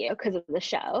do with you because of the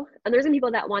show, and there's some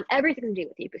people that want everything to do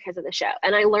with you because of the show.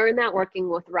 And I learned that working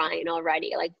with Ryan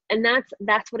already. Like, and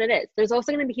that's what it is. There's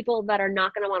also going to be people that are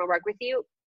not going to want to work with you.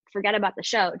 Forget about the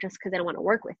show just because they don't want to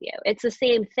work with you. It's the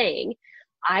same thing.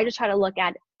 I just try to look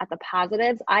at the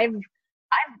positives. I've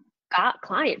got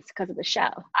clients because of the show.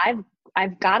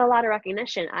 I've got a lot of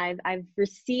recognition. I've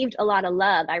received a lot of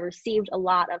love. I received a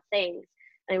lot of things.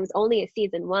 And it was only a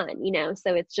season 1, you know,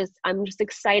 so I'm just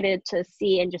excited to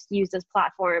see and just use this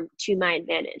platform to my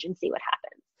advantage and see what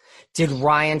happens. Did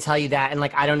Ryan tell you that? And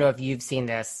like, I don't know if you've seen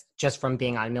this just from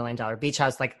being on $1 Million Beach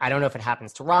House. Like, I don't know if it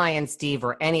happens to Ryan, Steve,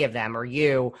 or any of them, or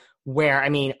you, where, I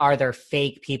mean, are there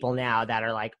fake people now that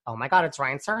are like, oh my God, it's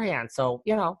Ryan Serhant. So,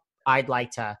 you know, I'd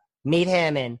like to meet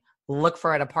him and look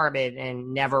for an apartment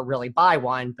and never really buy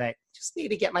one, but just need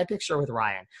to get my picture with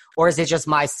Ryan? Or is it just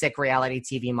my sick reality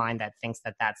TV mind that thinks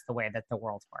that that's the way that the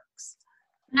world works?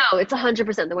 No, it's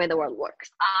 100% the way the world works.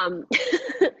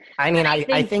 I mean,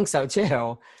 I think so too.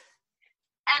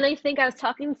 And I think I was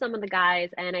talking to some of the guys,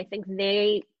 and I think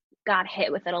they got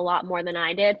hit with it a lot more than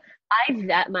I did. I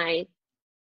vet my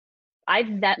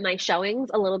showings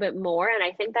a little bit more, and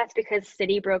I think that's because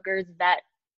city brokers vet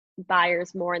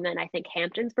buyers more than I think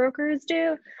Hamptons brokers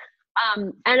do.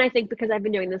 And I think because I've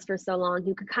been doing this for so long,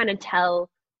 you could kind of tell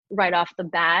right off the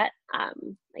bat,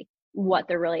 like what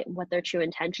their true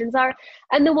intentions are.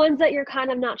 And the ones that you're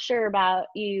kind of not sure about,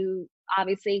 you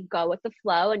obviously go with the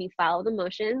flow and you follow the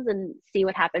motions and see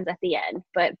what happens at the end.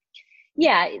 But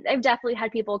yeah, I've definitely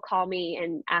had people call me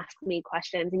and ask me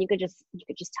questions, and you could just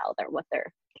tell them what they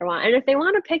want. And if they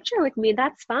want a picture with me,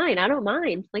 that's fine. I don't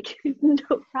mind. Like,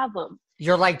 no problem.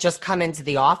 You're like, just come into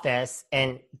the office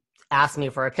and ask me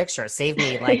for a picture. Save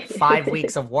me like 5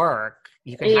 weeks of work.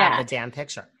 You can have the damn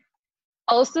picture.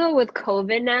 Also with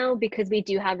COVID now, because we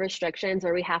do have restrictions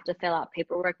where we have to fill out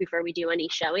paperwork before we do any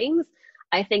showings,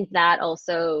 I think that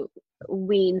also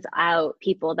weans out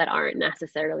people that aren't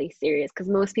necessarily serious, because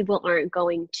most people aren't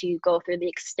going to go through the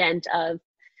extent of,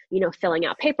 you know, filling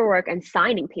out paperwork and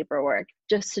signing paperwork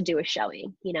just to do a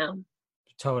showing, you know?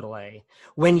 Totally.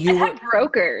 When you I've had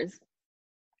brokers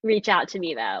reach out to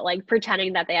me though, like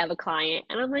pretending that they have a client,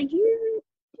 and I'm like, you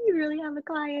really have a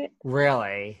client?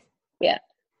 Really? Yeah.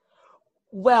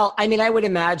 Well, I mean, I would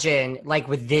imagine like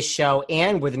with this show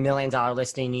and with $1 Million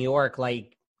Listing in New York,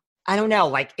 like, I don't know,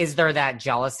 like, is there that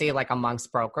jealousy like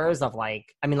amongst brokers of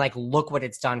like, I mean, like, look what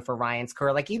it's done for Ryan's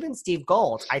career. Like even Steve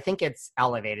Gold, I think it's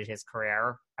elevated his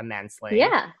career immensely.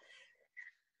 Yeah.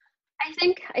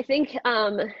 I think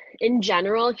in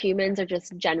general, humans are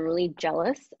just generally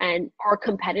jealous or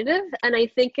competitive. And I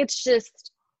think it's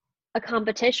just a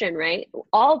competition, right?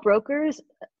 All brokers,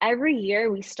 every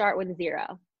year we start with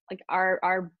zero. Like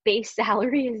our base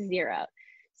salary is zero.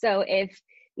 So if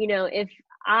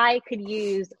I could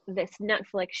use this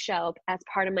Netflix show as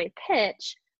part of my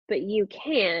pitch, but you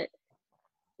can't,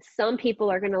 some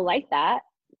people are going to like that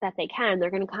they can.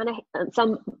 They're going to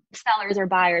some sellers or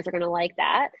buyers are going to like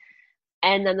that.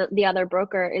 And then the other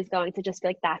broker is going to just be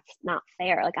like, that's not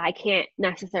fair. Like, I can't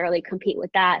necessarily compete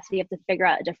with that. So you have to figure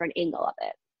out a different angle of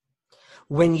it.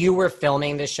 When you were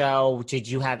filming the show, did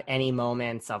you have any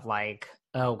moments of like,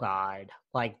 oh God,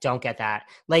 like, don't get that?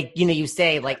 Like, you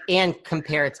say like, and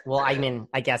compare it. Well, I mean,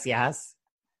 I guess, yes.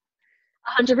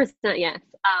 100% yes.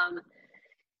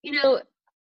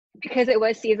 Because it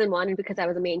was season 1 and because I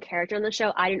was a main character on the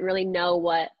show, I didn't really know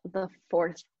what the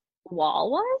fourth wall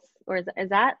was. Or is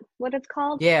that what it's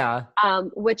called? Yeah.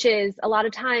 Which is a lot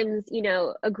of times,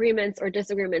 agreements or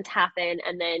disagreements happen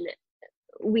and then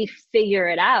we figure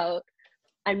it out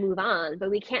and move on, but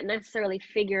we can't necessarily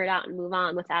figure it out and move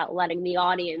on without letting the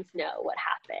audience know what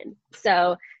happened.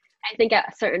 So I think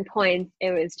at certain points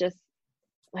it was just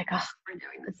like, oh, we're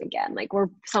doing this again. Like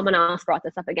someone else brought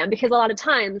this up again, because a lot of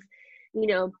times,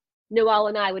 Noelle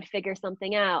and I would figure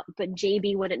something out, but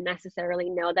JB wouldn't necessarily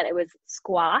know that it was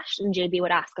squashed, and JB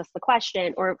would ask us the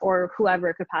question or whoever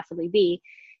it could possibly be,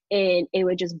 and it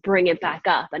would just bring it back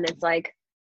up. And it's like,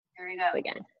 here we go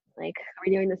again. Like, are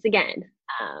we doing this again?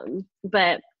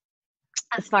 But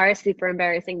as far as super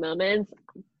embarrassing moments,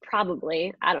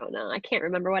 probably, I don't know. I can't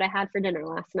remember what I had for dinner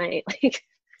last night. Like,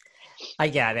 I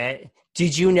get it.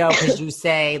 Did you know, because you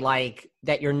say like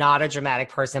that you're not a dramatic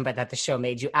person, but that the show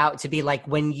made you out to be, like,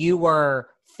 when you were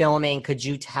filming, could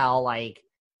you tell like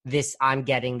this, I'm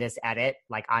getting this edit,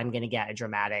 like I'm going to get a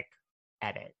dramatic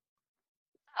edit?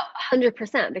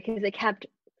 100%, because it kept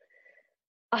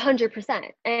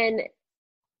 100%. And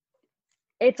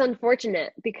it's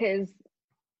unfortunate because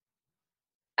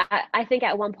I think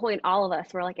at one point all of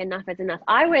us were like, enough is enough.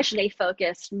 I wish they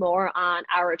focused more on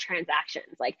our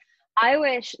transactions. Like, I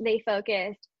wish they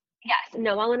focused, yes,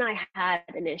 Noelle and I had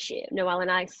an issue. Noelle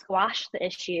and I squashed the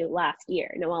issue last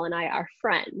year. Noelle and I are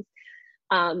friends.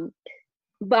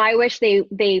 But I wish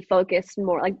they focused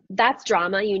more, like, that's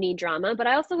drama, you need drama. But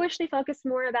I also wish they focused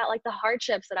more about like the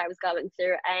hardships that I was going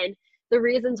through, and the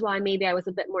reasons why maybe I was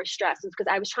a bit more stressed was because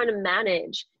I was trying to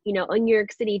manage, a New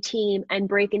York City team and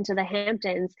break into the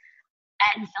Hamptons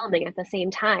and filming at the same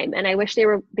time. And I wish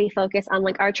they focus on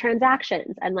like our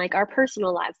transactions and like our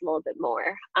personal lives a little bit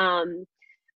more.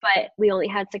 But we only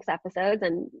had 6 episodes,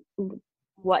 and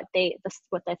what they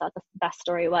thought the best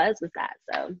story was that.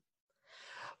 So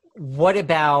what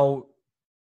about,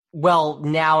 well,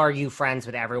 now are you friends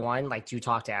with everyone? Like, do you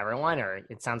talk to everyone, or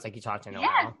it sounds like you talk to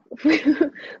Noelle? Yeah.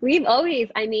 We've always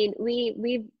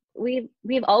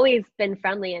been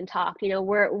friendly and talked.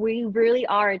 We really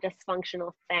are a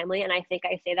dysfunctional family. And I think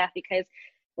I say that because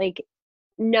like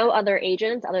no other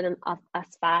agents other than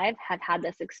us 5 have had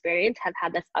this experience, have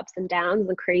had this ups and downs,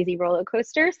 the crazy roller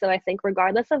coaster. So I think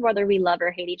regardless of whether we love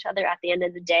or hate each other, at the end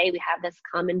of the day, we have this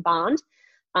common bond.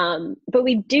 But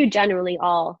we do generally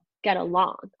all get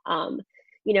along. I'm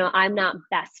not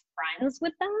best friends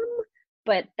with them,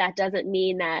 but that doesn't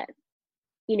mean that,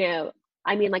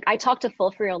 I talk to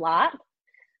Fulfrey a lot,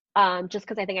 just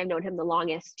because I think I've known him the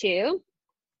longest too.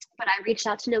 But I reached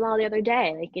out to Noelle the other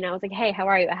day. Like, I was like, hey, how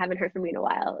are you? I haven't heard from you in a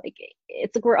while. Like,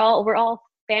 it's like we're all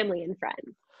family and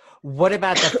friends. What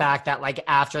about the fact that like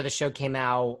after the show came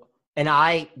out, and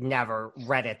I never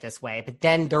read it this way, but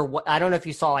then I don't know if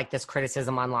you saw like this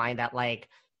criticism online that like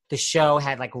the show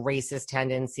had like racist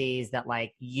tendencies, that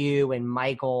like you and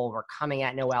Michael were coming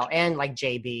at Noelle and like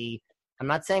JB. I'm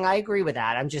not saying I agree with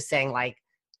that. I'm just saying like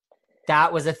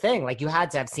that was a thing. Like you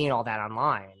had to have seen all that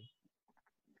online.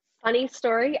 Funny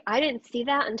story. I didn't see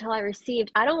that until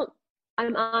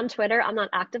I'm on Twitter. I'm not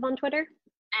active on Twitter.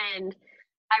 And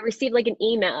I received like an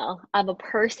email of a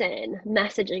person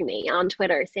messaging me on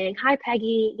Twitter saying, hi,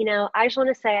 Peggy, I just want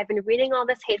to say I've been reading all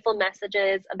this hateful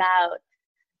messages about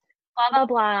blah, blah,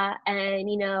 blah. And,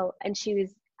 and she was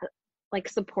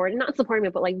like not supporting me,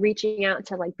 but like reaching out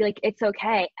to like, be like, it's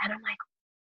okay. And I'm like,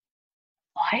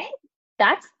 what?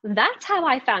 That's how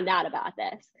I found out about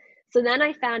this. So then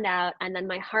I found out, and then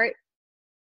my heart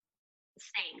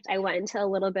sank. I went into a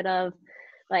little bit of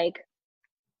like,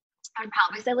 I'd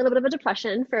probably say a little bit of a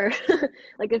depression for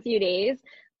like a few days.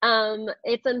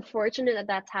 It's unfortunate that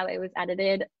that's how it was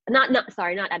edited. Not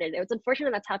edited. It was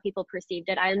unfortunate that's how people perceived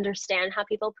it. I understand how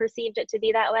people perceived it to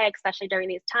be that way, especially during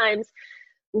these times.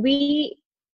 We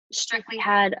strictly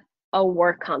had a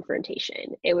work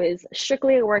confrontation. It was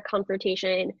strictly a work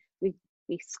confrontation.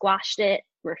 We squashed it.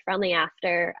 We're friendly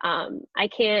after. I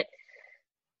can't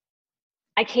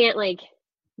like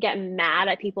get mad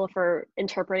at people for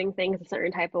interpreting things a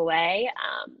certain type of way.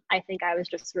 I think I was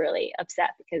just really upset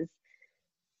because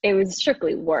it was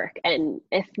strictly work. And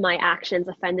if my actions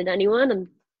offended anyone, I'm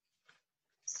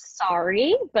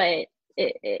sorry, but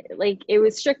it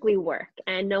was strictly work.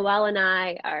 And Noelle and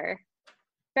I are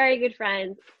very good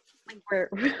friends. Like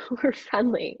we're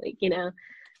friendly, like, you know.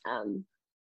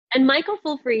 And Michael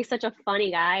Fulfrey is such a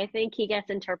funny guy. I think he gets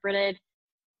interpreted.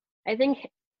 I think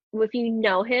if you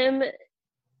know him,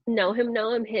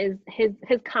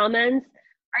 his comments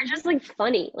are just like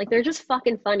funny. Like they're just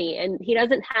fucking funny. And he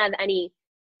doesn't have any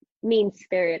mean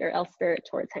spirit or ill spirit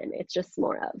towards him. It's just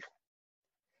more of.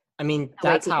 I mean,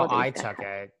 that's how I took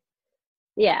it.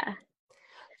 Yeah.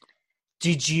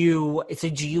 Do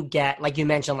you get, like you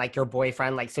mentioned, like your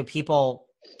boyfriend, like, so people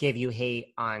give you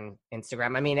hate on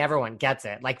Instagram? I mean, everyone gets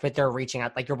it. Like, but they're reaching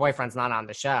out, like your boyfriend's not on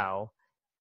the show.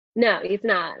 No, he's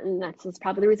not. And that's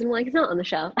probably the reason why he's not on the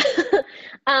show.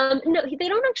 No, they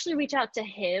don't actually reach out to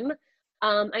him.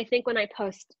 I think when I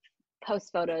post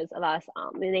photos of us,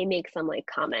 and they make some like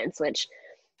comments, which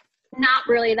not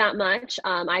really that much.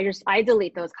 I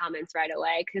delete those comments right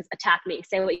away, because attack me,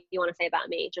 say what you want to say about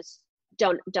me. Just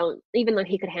don't, even though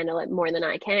he could handle it more than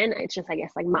I can. It's just, I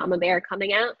guess, like mama bear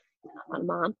coming out. I'm not a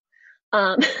mom.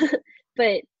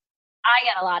 But I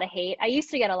get a lot of hate. I used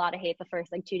to get a lot of hate the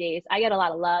first like 2 days. I get a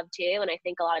lot of love too. And I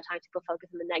think a lot of times people focus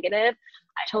on the negative.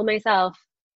 I told myself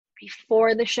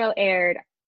before the show aired,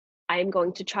 I'm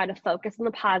going to try to focus on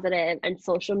the positive, and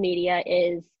social media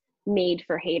is made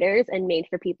for haters and made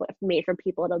for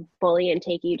people to bully and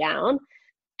take you down,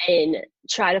 and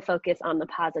try to focus on the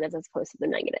positives as opposed to the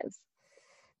negatives.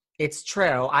 It's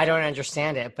true. I don't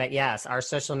understand it, but yes, our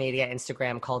social media,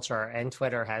 Instagram culture and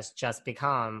Twitter has just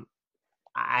become,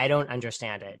 I don't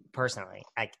understand it personally.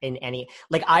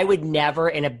 Like I would never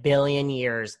in a billion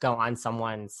years go on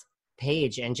someone's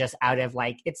page and just out of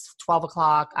like, it's 12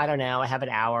 o'clock, I don't know, I have an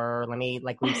hour, let me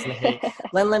like leave some hate.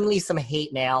 let me leave some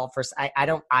hate mail for, I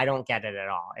don't get it at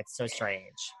all. It's so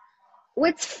strange.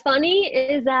 What's funny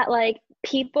is that like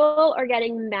people are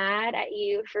getting mad at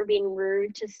you for being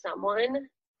rude to someone,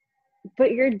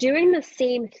 but you're doing the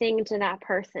same thing to that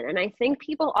person. And I think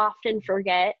people often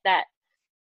forget that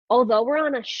although we're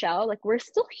on a show, like we're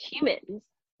still humans.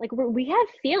 Like we have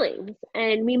feelings,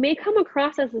 and we may come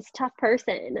across as this tough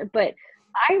person, but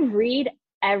I read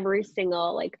every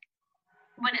single, like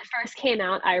when it first came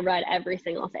out, I read every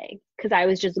single thing because I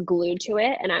was just glued to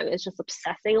it and I was just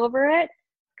obsessing over it.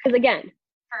 Because again,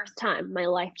 first time, my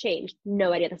life changed.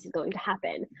 No idea this is going to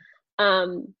happen.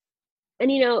 And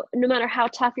you know, no matter how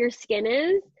tough your skin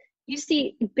is, you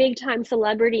see big time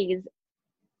celebrities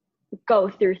go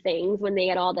through things when they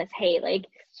get all this hate. Like,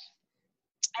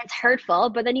 it's hurtful,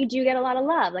 but then you do get a lot of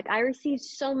love. Like I received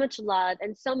so much love,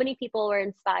 and so many people were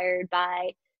inspired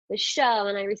by the show.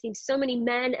 And I received so many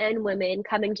men and women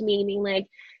coming to me and being like,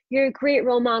 you're a great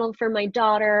role model for my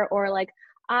daughter. Or like,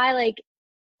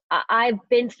 I've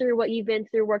been through what you've been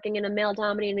through working in a male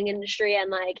dominating industry, and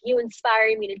like you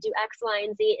inspired me to do X, Y,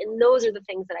 and Z. And those are the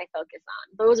things that I focus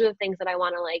on. Those are the things that I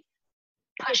want to like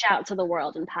push out to the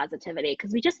world in positivity,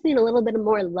 because we just need a little bit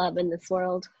more love in this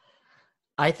world.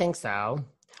 I think so.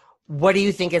 What do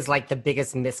you think is like the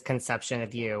biggest misconception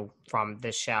of you from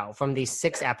this show, from these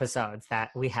 6 episodes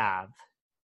that we have?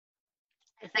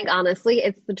 I think honestly,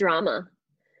 it's the drama.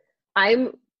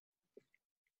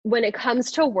 When it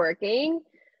comes to working,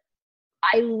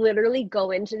 I literally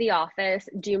go into the office,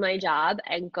 do my job,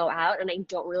 and go out, and I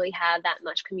don't really have that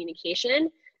much communication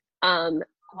while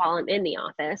I'm in the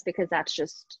office, because that's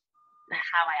just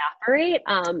how I operate.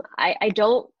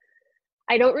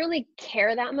 I don't really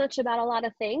care that much about a lot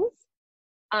of things.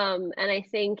 And I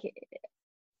think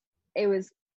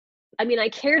I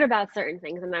cared about certain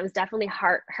things, and I was definitely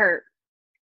hurt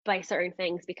by certain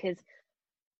things because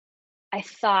I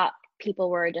thought people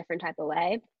were a different type of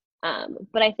way.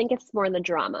 But I think it's more the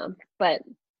drama. But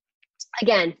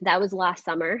again, that was last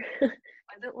summer. Was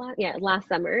it last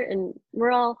summer, and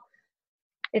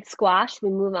it's squashed. We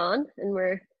move on, and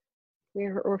we're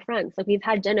friends. Like we've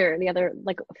had dinner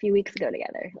a few weeks ago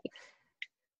together.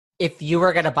 If you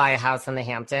were going to buy a house in the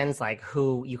Hamptons, like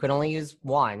who, you could only use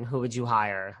one, who would you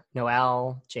hire?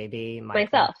 Noelle, JB, Michael?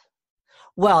 Myself.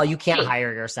 Well, you can't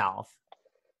hire yourself.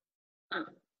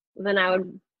 Then I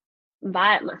would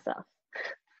buy it myself.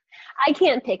 I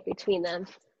can't pick between them.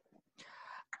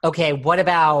 Okay, what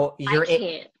about I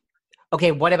can't.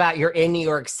 Okay, what about you're in New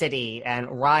York City and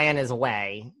Ryan is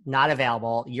away, not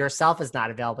available. Yourself is not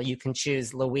available. You can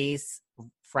choose Luis,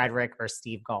 Frederick, or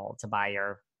Steve Gold to buy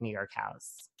your New York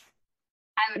house.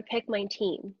 I would pick my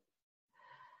team.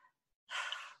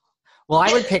 Well,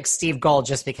 I would pick Steve Gold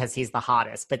just because he's the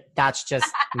hottest, but that's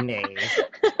just me.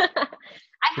 I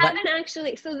haven't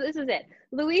actually, so this is it.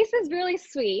 Luis is really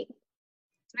sweet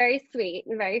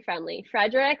and very friendly.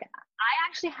 Frederick, I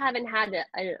actually haven't had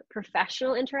a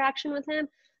professional interaction with him.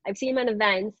 I've seen him at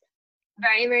events.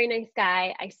 Very, very nice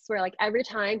guy. I swear, like every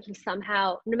time he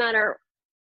somehow, no matter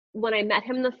when I met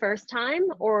him the first time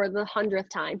or the 100th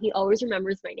time, he always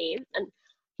remembers my name. And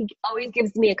he always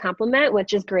gives me a compliment,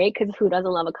 which is great because who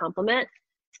doesn't love a compliment?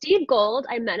 Steve Gold,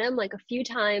 I met him like a few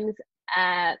times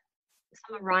at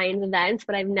some of Ryan's events,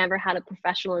 but I've never had a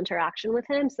professional interaction with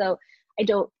him. So I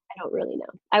don't really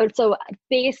know. So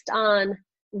based on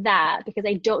that, because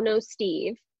I don't know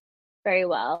Steve very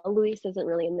well, Luis isn't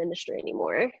really in the industry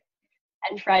anymore.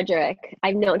 And Frederick,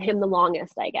 I've known him the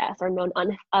longest, I guess, or known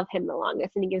of him the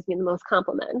longest, and he gives me the most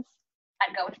compliments.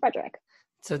 I'd go with Frederick.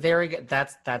 So there we go.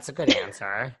 That's a good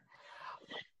answer.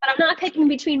 But I'm not picking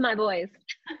between my boys.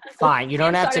 Fine. You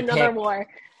don't have to pick. War.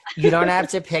 You don't have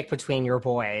to pick between your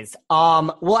boys.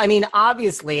 Well, I mean,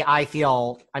 obviously,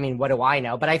 what do I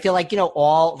know? But I feel like,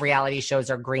 all reality shows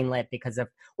are greenlit because of,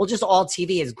 just all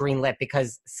TV is greenlit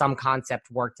because some concept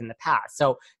worked in the past.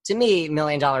 So to me, $1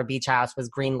 Million Beach House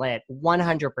was greenlit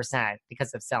 100%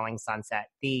 because of Selling Sunset,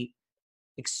 the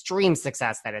extreme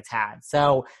success that it's had.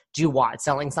 So do you watch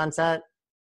Selling Sunset?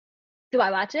 Do I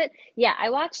watch it? Yeah, I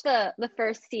watched the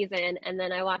first season, and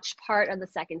then I watched part of the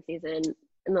second season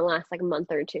in the last month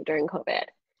or two during COVID.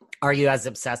 Are you as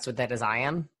obsessed with it as I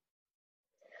am?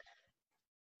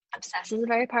 Obsessed is a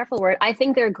very powerful word. I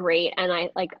think they're great, and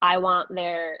I want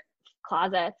their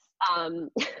closets.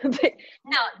 But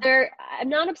no, I'm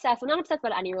not obsessed. I'm not obsessed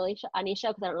about any show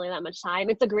because I don't really have that much time.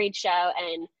 It's a great show,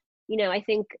 and I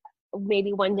think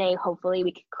maybe one day, hopefully,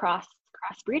 we could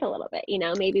crossbreed a little bit.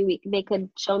 Maybe they could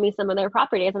show me some of their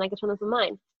properties, and I could show them some of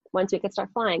mine once we could start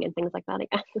flying and things like that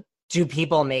again. Do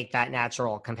people make that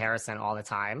natural comparison all the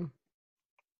time?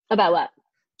 About what?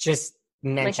 Just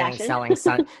mentioning Selling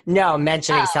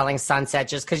Sunset,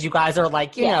 just because you guys are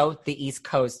the East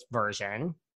Coast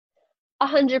version.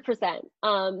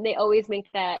 100%. They always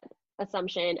make that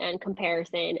assumption and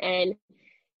comparison. And,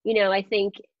 I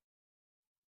think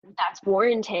that's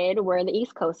warranted. We're the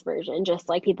East Coast version, just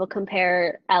like people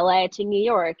compare LA to New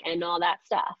York and all that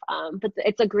stuff. But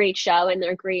it's a great show, and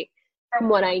they're great. From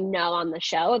what I know on the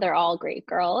show, they're all great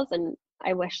girls, and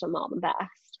I wish them all the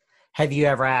best. Have you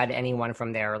ever had anyone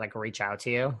from there reach out to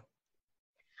you?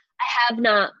 I have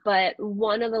not, but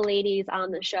one of the ladies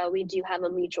on the show, we do have a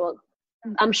mutual,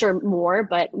 I'm sure more,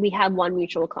 but we have one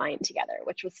mutual client together,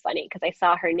 which was funny because I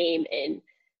saw her name in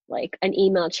an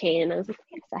email chain, and I was like,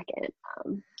 wait a second.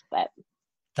 But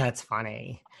that's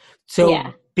funny.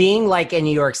 So being in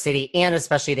New York City and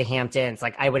especially the Hamptons,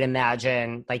 I would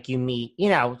imagine you meet,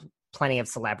 plenty of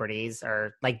celebrities,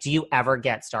 or do you ever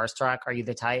get starstruck? Are you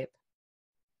the type?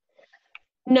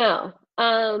 No.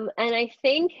 And I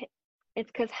think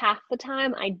it's because half the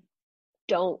time I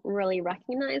don't really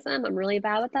recognize them. I'm really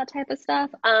bad with that type of stuff.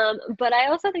 But I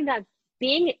also think that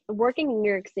working in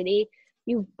New York City,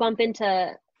 you bump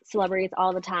into celebrities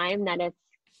all the time, that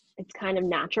it's kind of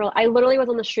natural. I literally was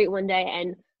on the street one day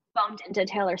and bumped into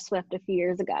Taylor Swift a few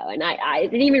years ago, and I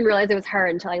didn't even realize it was her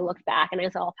until I looked back, and I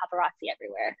saw paparazzi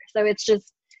everywhere. So it's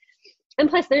just, and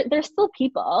plus they're still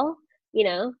people,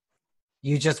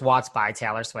 You just walked by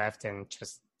Taylor Swift and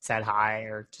just said hi,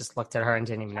 or just looked at her and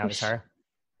didn't even notice her?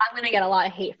 I'm going to get a lot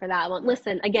of hate for that one.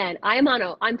 Listen, again,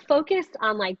 I'm focused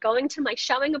on going to my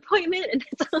showing appointment, and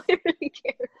that's all I really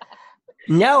care about.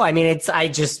 No, I mean, I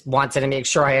just wanted to make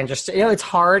sure I understood. It's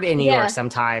hard in New York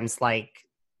sometimes,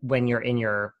 when you're in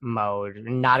your mode,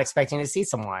 not expecting to see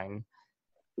someone.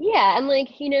 Yeah, and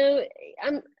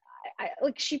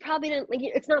she probably didn't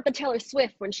it's not the Taylor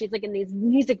Swift when she's in these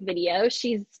music videos.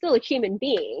 She's still a human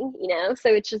being, so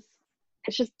it's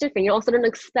just different. You also don't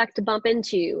expect to bump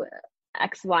into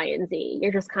X, Y, and Z.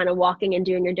 You're just kind of walking and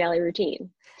doing your daily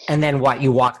routine. And then what?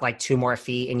 You walked 2 more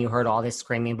feet and you heard all this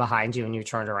screaming behind you and you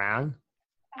turned around?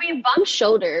 We bumped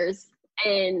shoulders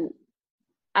and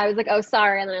I was like, oh,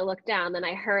 sorry. And then I looked down and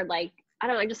I heard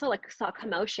I just saw a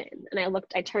commotion. And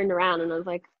I turned around and I was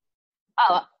like,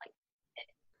 oh,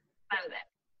 That was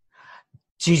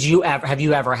it. Have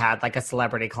you ever had like a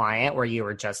celebrity client where you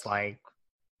were just like,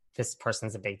 this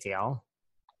person's a big deal?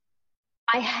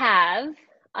 I have.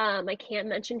 I can't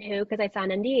mention who because I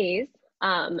signed NDAs.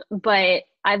 But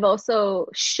I've also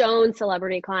shown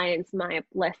celebrity clients my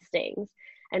listings,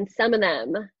 and some of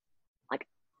them like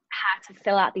had to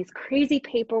fill out these crazy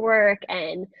paperwork,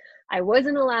 and I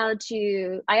wasn't allowed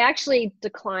to. I actually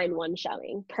declined one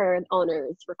showing per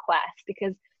owner's request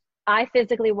because I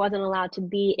physically wasn't allowed to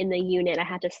be in the unit. I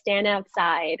had to stand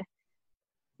outside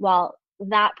while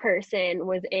that person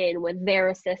was in with their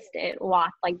assistant,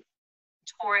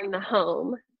 touring the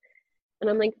home. And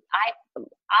I'm like,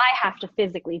 I have to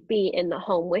physically be in the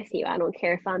home with you. I don't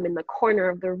care if I'm in the corner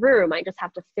of the room. I just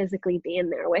have to physically be in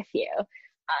there with you.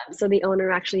 So the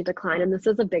owner actually declined, and this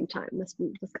is a big time. This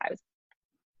guy was,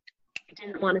 I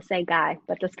didn't want to say guy,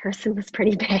 but this person was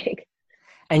pretty big.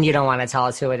 And you don't want to tell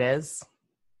us who it is?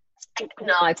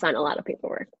 No, I've signed a lot of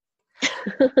paperwork.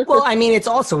 Well, I mean, it's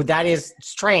also, that is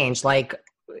strange. Like,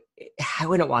 I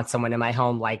wouldn't want someone in my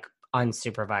home, like,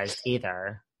 unsupervised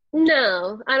either.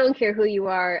 No, I don't care who you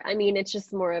are. I mean, it's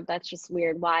just more of, that's just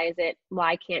weird. Why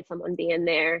can't someone be in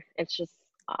there? It's just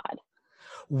odd.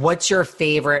 What's your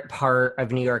favorite part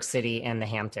of New York City and the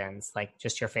Hamptons? Like,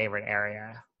 just your favorite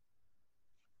area?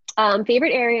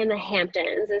 Favorite area in the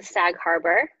Hamptons is Sag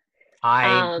Harbor.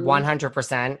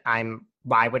 100%.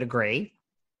 I would agree.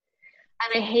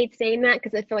 And I hate saying that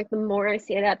because I feel like the more I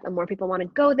say that, the more people want to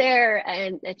go there,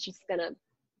 and it's just gonna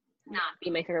not be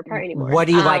my favorite part anymore. What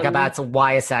do you like about,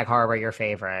 why is Sag Harbor your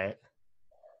favorite?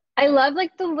 I love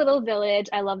like the little village.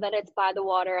 I love that it's by the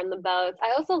water and the boats.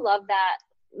 I also love that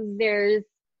there's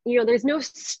no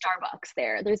Starbucks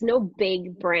there. There's no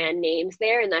big brand names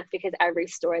there. And that's because every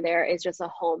store there is just a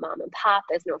whole mom and pop.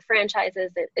 There's no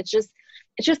franchises. It's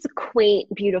just a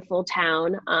quaint, beautiful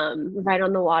town, right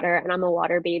on the water. And I'm a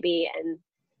water baby. And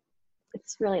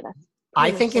it's really,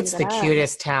 I think it's the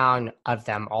cutest town of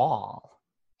them all.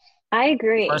 I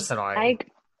agree. Personally. I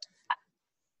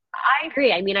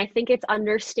agree. I mean, I think it's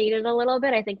understated a little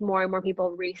bit. I think more and more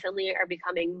people recently are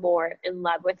becoming more in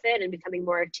love with it and becoming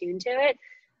more attuned to it.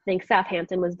 I think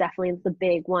Southampton was definitely the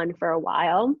big one for a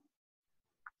while,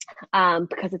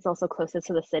 because it's also closest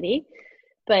to the city.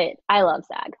 But I love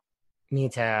Sag. Me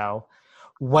too.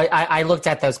 I looked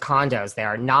at those condos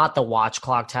there, not the Watch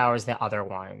Clock Towers, the other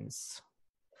ones.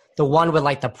 The one with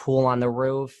like the pool on the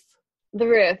roof. The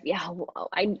roof, yeah.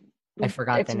 I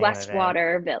forgot the name of it. It's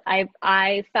Westwater.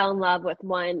 I fell in love with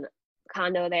one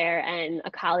condo there, and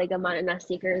a colleague of mine in Nest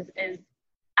Seekers at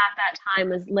that time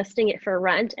was listing it for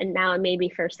rent, and now it may be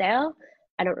for sale.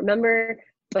 I don't remember,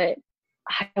 but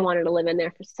I wanted to live in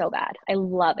there for so bad. I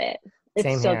love it. It's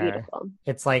Same so here. beautiful.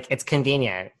 It's like, it's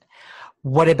convenient.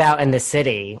 What about in the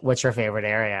city? What's your favorite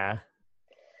area?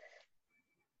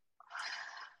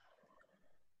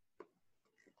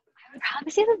 I would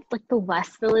probably say the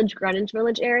West Village, Greenwich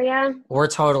Village area. We're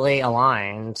totally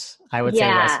aligned. I would say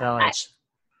West Village.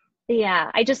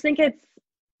 I just think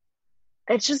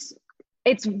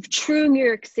it's true New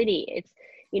York City. It's,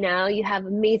 you have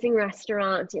amazing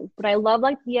restaurants, but I love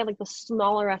you have the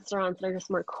smaller restaurants that are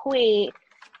just more quaint,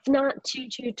 not too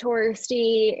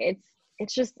touristy.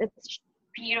 It's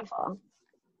beautiful.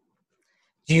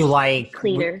 Do you like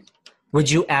cleaner?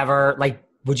 Would you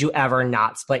ever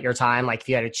not split your time? Like, if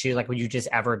you had to choose, like, would you just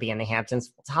ever be in the Hamptons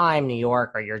full time, New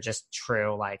York, or you're just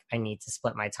true, like, I need to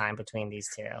split my time between these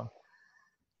two?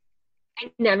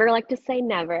 I never like to say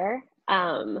never.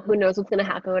 Who knows what's going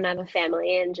to happen when I have a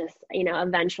family, and just,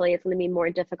 eventually it's going to be more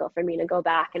difficult for me to go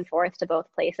back and forth to both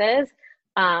places.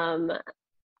 And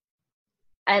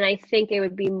I think it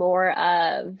would be more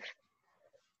of,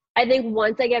 I think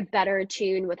once I get better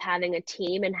attuned with having a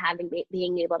team and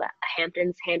being able to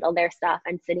Hamptons handle their stuff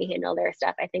and City handle their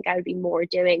stuff, I think I would be more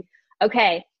doing,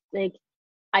 okay, like,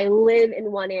 I live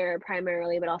in one area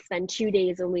primarily, but I'll spend 2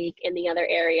 days a week in the other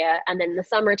area. And then in the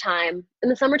summertime,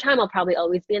 I'll probably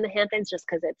always be in the Hamptons just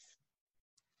because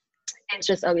it's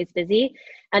just always busy.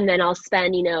 And then I'll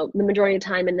spend, the majority of the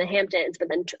time in the Hamptons, but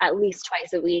then at least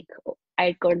twice a week,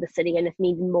 I'd go to the city. And if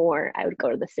needed more, I would go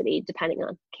to the city, depending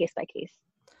on case by case.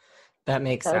 That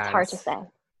makes sense. So it's hard to say.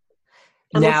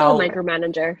 I'm also a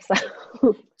micromanager,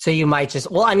 So you might just,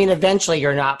 eventually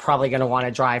you're not probably going to want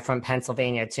to drive from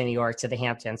Pennsylvania to New York to the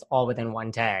Hamptons all within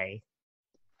one day.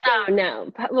 Oh,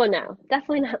 no. Well, no,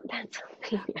 definitely not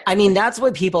Pennsylvania. That's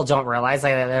what people don't realize.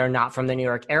 Like, they're not from the New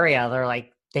York area. They're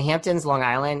like, the Hamptons, Long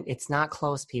Island, it's not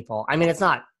close, people. It's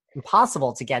not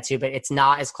impossible to get to, but it's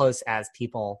not as close as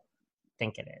people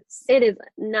think it is. It is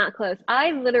not close.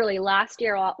 I literally, last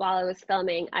year while I was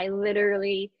filming, I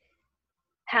literally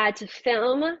had to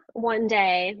film one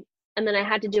day And then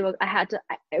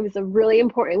it was a really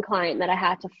important client that I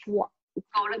had to go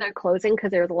to their closing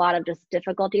because there was a lot of just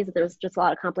difficulties. There was just a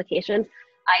lot of complications.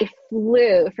 I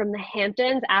flew from the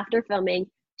Hamptons after filming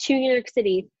to New York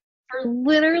City for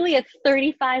literally a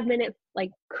 35-minute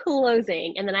like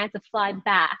closing. And then I had to fly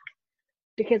back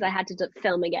because I had to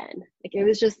film again. Like, it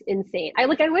was just insane. I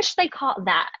wish they caught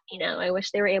that, I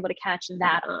wish they were able to catch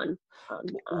that on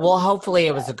well, hopefully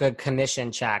it was a good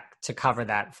commission check to cover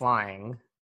that flying.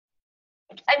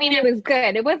 I mean, it was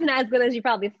good. It wasn't as good as you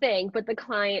probably think, but the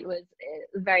client was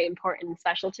very important and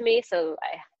special to me. So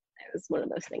it was one of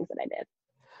those things that I did.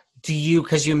 Do you,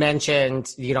 because you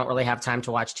mentioned you don't really have time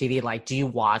to watch TV, like, do you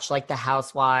watch like The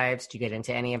Housewives? Do you get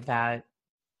into any of that?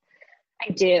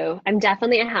 I do. I'm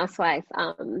definitely a Housewife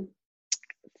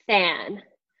fan.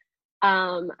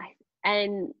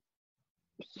 And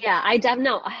yeah,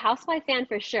 a Housewife fan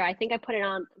for sure. I think I put it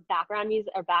on background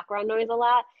music or background noise a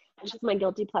lot. It's just my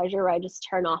guilty pleasure where I just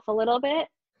turn off a little bit.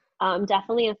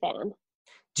 Definitely a fan.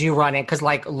 Do you run it? Because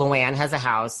like Luann has a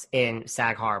house in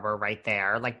Sag Harbor right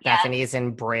there. Like Bethany's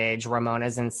in Bridge,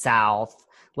 Ramona's in South.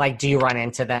 Like, do you run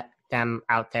into them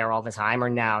out there all the time or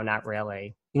no, not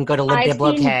really? You can go to Le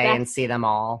Biblique and see them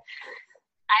all.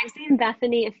 I've seen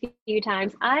Bethany a few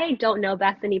times. I don't know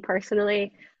Bethany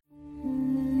personally.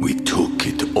 We took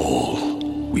it all.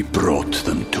 We brought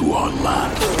them to our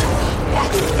land.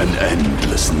 An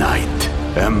endless night,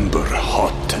 ember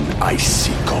hot and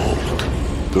icy cold.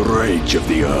 The rage of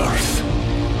the earth.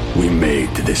 We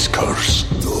made this curse.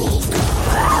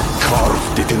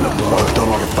 Carved it in the blood on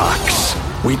our backs.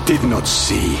 We did not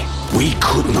see. We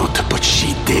could not, but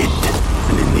she did.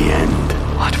 And in the end,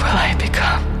 what will I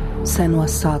become?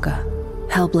 Senua's Saga.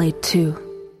 Hellblade 2.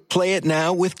 Play it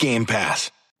now with Game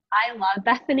Pass. I love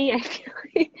Bethany.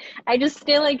 I just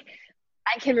feel like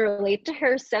I can relate to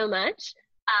her so much.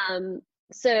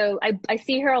 So I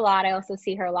see her a lot. I also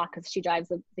see her a lot because she drives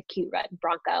the cute red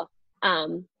Bronco. I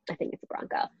think it's a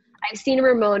Bronco. I've seen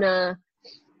Ramona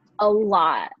a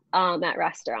lot at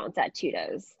restaurants, at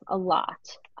Tudo's, a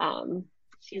lot.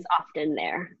 She's often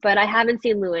there. But I haven't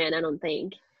seen Luann, I don't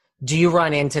think. Do you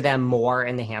run into them more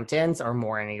in the Hamptons or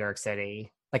more in New York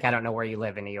City? Like, I don't know where you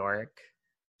live in New York.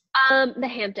 The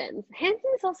Hamptons.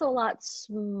 Hamptons is also a lot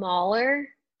smaller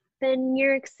than New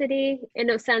York City in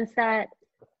a sense that,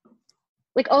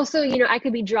 like, also, I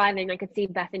could be driving, I could see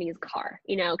Bethany's car,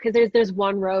 because there's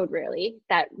one road really,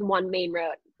 that one main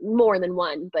road, more than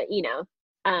one, but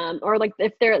or like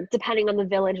if they're, depending on the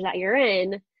village that you're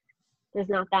in, there's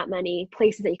not that many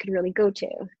places that you could really go to.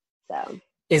 So,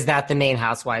 is that the main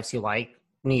Housewives you like,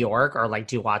 New York, or like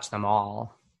do you watch them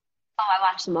all? Oh,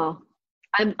 I watch them all.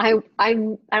 I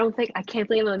can't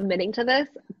believe I'm admitting to this.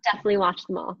 Definitely watch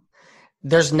them all.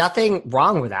 There's nothing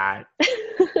wrong with that.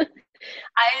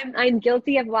 I'm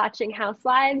guilty of watching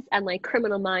Housewives and like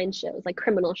Criminal Minds shows, like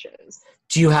criminal shows.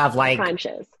 Do you have like crime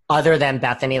shows other than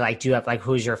Bethany? Like, do you have like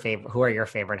who are your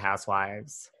favorite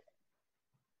Housewives?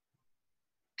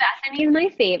 Bethany is my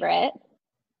favorite.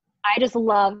 I just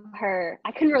love her.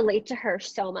 I can relate to her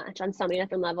so much on so many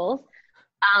different levels.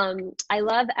 I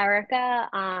love Erica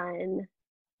on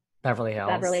Beverly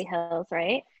Hills,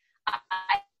 right?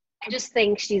 I just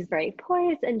think she's very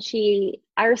poised and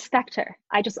I respect her.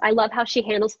 I love how she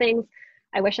handles things.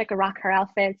 I wish I could rock her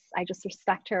outfits. I just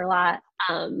respect her a lot.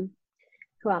 Who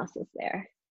else is there?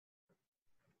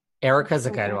 Erica's a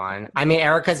good one. I mean,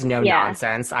 Erica's no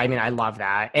nonsense. I mean, I love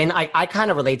that. And I kind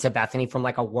of relate to Bethany from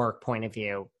like a work point of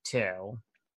view too.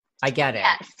 I get it.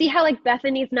 Yeah. See how like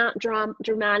Bethany's not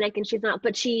dramatic and she's not,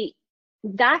 but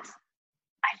I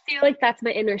feel like that's my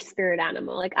inner spirit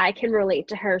animal. Like I can relate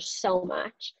to her so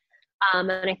much.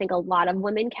 And I think a lot of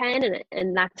women can,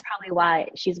 and that's probably why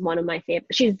she's one of my favorite.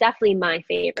 She's definitely my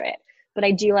favorite, but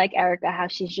I do like Erica, how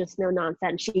she's just no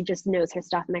nonsense. She just knows her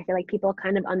stuff. And I feel like people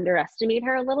kind of underestimate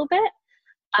her a little bit.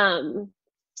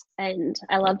 And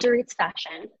I love Dorit's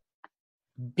fashion.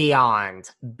 Beyond.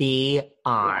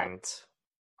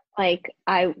 Like,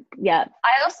 I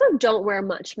also don't wear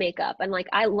much makeup. And like,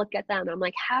 I look at them and I'm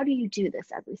like, how do you do this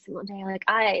every single day? Like,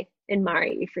 I admire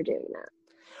you for doing that.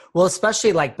 Well,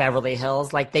 especially like Beverly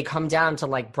Hills, like they come down to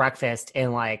like breakfast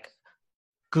in like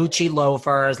Gucci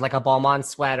loafers, like a Balmain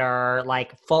sweater,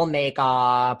 like full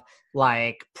makeup,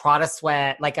 like Prada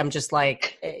sweat. Like, I'm just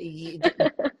like,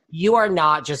 you are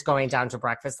not just going down to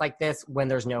breakfast like this when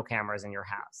there's no cameras in your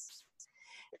house.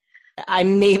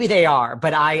 Maybe they are,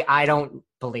 but I don't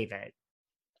believe it.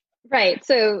 Right.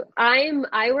 So I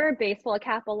wear a baseball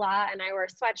cap a lot and I wear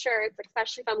sweatshirts,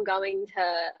 especially if I'm going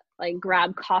to like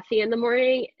grab coffee in the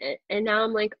morning. And now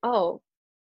I'm like, oh,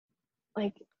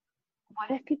 like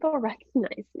what if people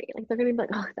recognize me? Like, they're gonna be like,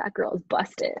 oh, that girl's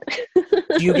busted.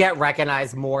 Do you get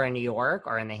recognized more in New York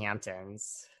or in the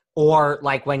Hamptons? Or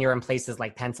like when you're in places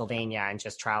like Pennsylvania and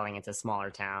just traveling into smaller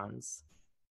towns?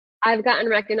 I've gotten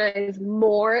recognized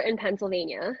more in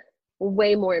Pennsylvania,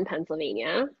 way more in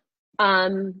Pennsylvania.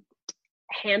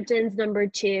 Hampton's number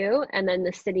 2, and then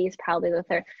the city is probably the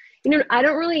 3rd. You know, I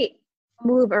don't really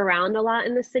move around a lot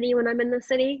in the city when I'm in the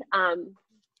city,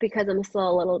 because I'm still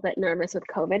a little bit nervous with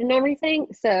COVID and everything.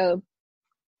 So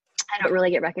I don't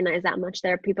really get recognized that much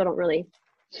there. People don't really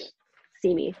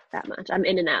see me that much. I'm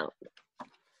in and out.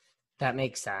 That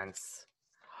makes sense.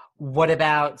 What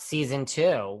about season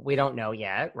 2? We don't know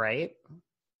yet, right?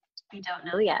 We don't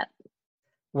know yet.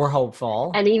 We're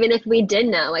hopeful. And even if we did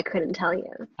know, I couldn't tell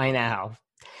you. I know.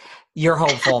 You're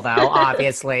hopeful, though,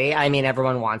 obviously. I mean,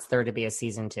 everyone wants there to be a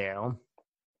season 2.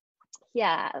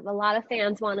 Yeah, a lot of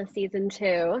fans want a season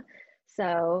 2.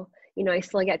 So, you know, I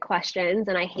still get questions,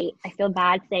 and I feel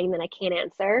bad saying that I can't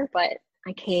answer, but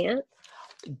I can't.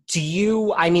 Do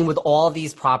you, I mean, with all of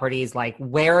these properties, like,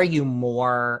 where are you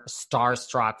more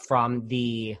starstruck from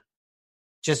the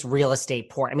just real estate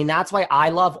port? I mean, that's why I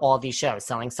love all these shows,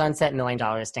 Selling Sunset, $1 Million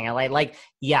Listing LA. Like,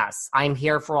 yes, I'm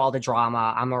here for all the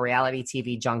drama. I'm a reality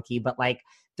TV junkie, but like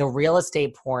the real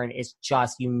estate porn is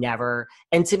just, you never,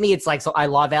 and to me, it's like, so I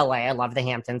love LA, I love the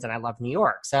Hamptons, and I love New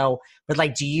York. So, but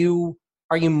like,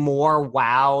 are you more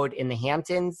wowed in the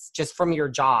Hamptons just from your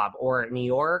job, or New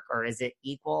York, or is it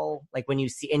equal? Like when you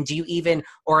see, and do you even,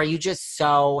 or are you just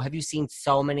have you seen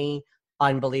so many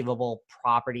unbelievable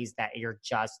properties that you're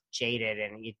just jaded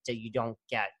and you don't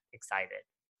get excited?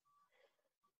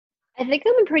 I think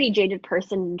I'm a pretty jaded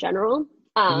person in general.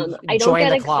 I don't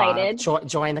get excited.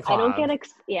 Join the club.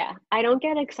 I don't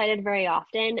get excited very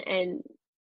often. And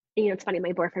you know, it's funny,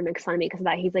 my boyfriend makes fun of me because of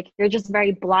that. He's like, you're just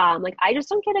very blah. I'm like, I just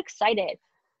don't get excited.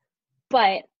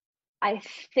 But I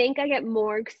think I get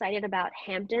more excited about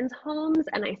Hamptons homes.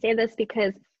 And I say this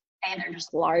because they're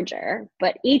just larger,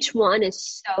 but each one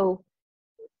is so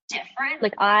different.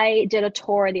 Like, I did a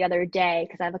tour the other day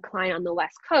because I have a client on the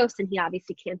West Coast and he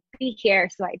obviously can't be here.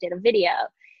 So I did a video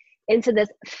into this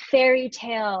fairy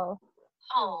tale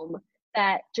home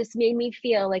that just made me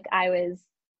feel like I was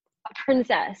a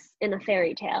princess in a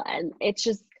fairy tale. And it's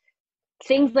just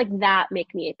things like that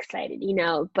make me excited, you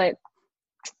know. But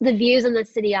the views in the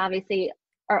city obviously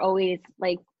are always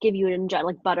like give you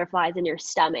like butterflies in your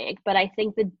stomach. But I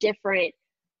think the different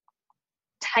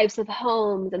types of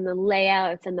homes and the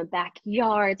layouts and the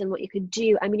backyards and what you could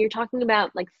do, I mean, you're talking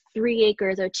about like 3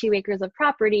 acres or 2 acres of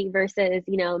property versus,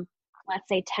 you know, let's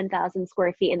say 10,000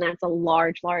 square feet, and that's a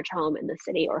large home in the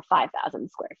city, or 5,000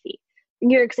 square feet.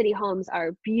 New York City homes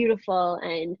are beautiful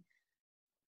and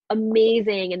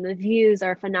amazing, and the views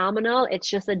are phenomenal. It's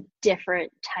just a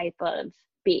different type of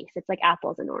beast. It's like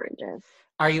apples and oranges.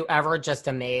 Are you ever just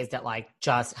amazed at like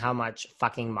just how much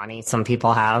fucking money some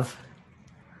people have?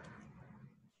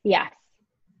 Yes.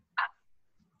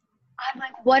 I'm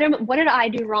like, what did I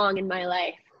do wrong in my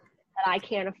life that I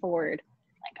can't afford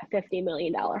like a $50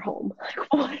 million home?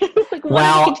 What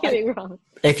am I doing wrong?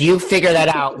 If you figure that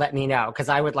out, let me know, because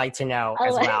I would like to know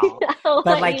as well.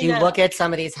 But like you look at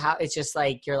some of these, how it's just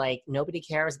like, you're like, nobody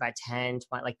cares about 10,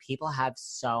 20, like people have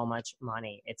so much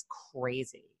money. It's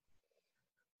crazy.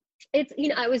 It's, you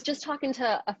know, I was just talking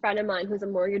to a friend of mine who's a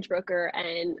mortgage broker,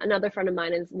 and another friend of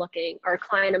mine is looking, or a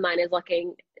client of mine is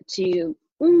looking to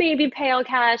maybe pay all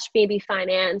cash, maybe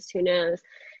finance, who knows.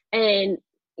 And,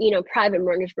 you know, private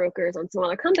mortgage brokers on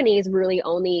smaller companies really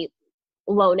only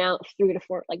loan out 3 to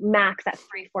 4, like max at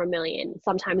 3-4 million.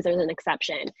 Sometimes there's an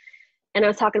exception. And I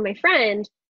was talking to my friend,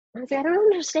 and I was like, I don't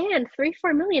understand.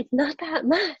 3-4 million, it's not that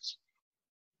much.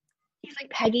 He's like,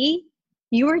 Peggy,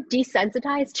 you are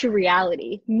desensitized to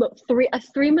reality. A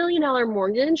 $3 million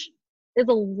mortgage is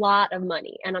a lot of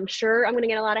money. And I'm sure I'm going to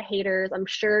get a lot of haters. I'm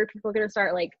sure people are going to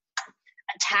start like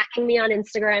attacking me on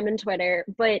Instagram and Twitter,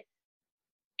 but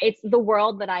it's the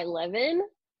world that I live in,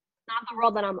 not the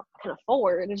world that I'm can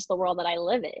afford. It's just the world that I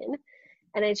live in.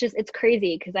 And it's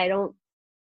crazy because I don't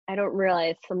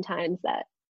realize sometimes that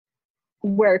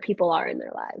where people are in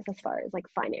their lives as far as like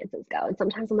finances go. And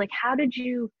sometimes I'm like, how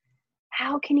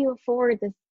can you afford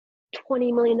this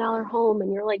 $20 million home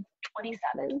and you're like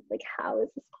 27? Like, how is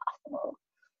this possible?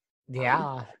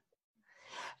 Yeah.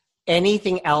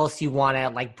 Anything else you want to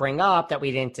like bring up that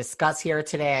we didn't discuss here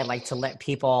today? I'd like to let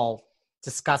people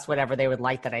discuss whatever they would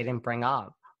like that I didn't bring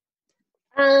up.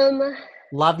 Love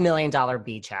 $1 Million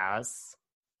Beach House.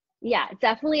 Yeah,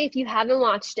 definitely. If you haven't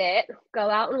watched it, go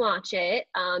out and watch it.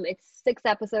 It's 6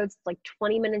 episodes, like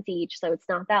 20 minutes each, so it's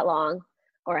not that long,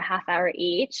 or a half hour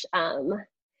each.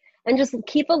 And just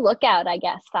keep a lookout, I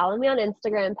guess. Follow me on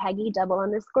Instagram,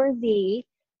 Peggy_Z.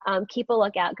 Keep a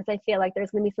lookout because I feel like there's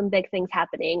going to be some big things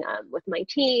happening with my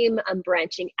team. I'm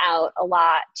branching out a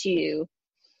lot to,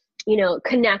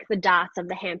 connect the dots of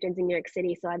the Hamptons in New York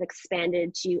City. So I've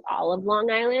expanded to all of Long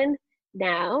Island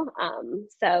now.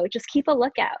 So just keep a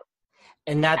lookout.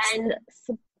 And that's...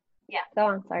 yeah, go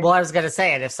on. Sorry. Well, I was going to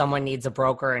say it. If someone needs a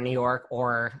broker in New York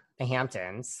or the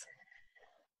Hamptons.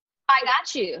 I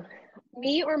got you.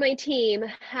 Me or my team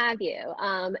have you.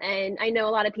 And I know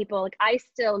a lot of people, like I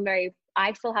still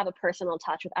have a personal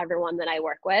touch with everyone that I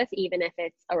work with, even if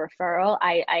it's a referral.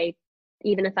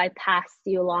 Even if I pass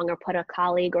you along or put a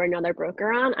colleague or another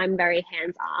broker on, I'm very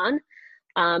hands-on.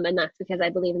 And that's because I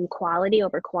believe in quality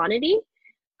over quantity.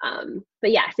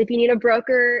 But yes, if you need a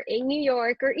broker in New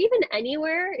York or even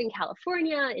anywhere in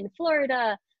California, in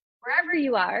Florida, wherever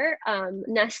you are,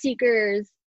 Nest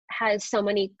Seekers has so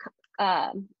many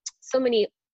storefronts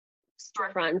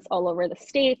all over the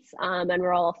States, and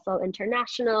we're also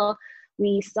international.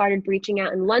 We started reaching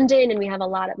out in London, and we have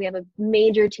a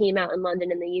major team out in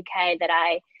London in the UK that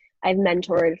I've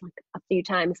mentored a few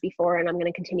times before, and I'm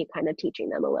going to continue kind of teaching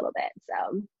them a little bit.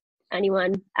 So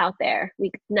anyone out there,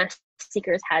 Nest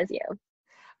Seekers has you.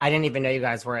 I didn't even know you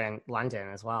guys were in London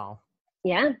as well.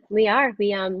 Yeah, we are.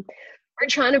 We're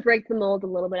trying to break the mold a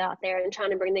little bit out there and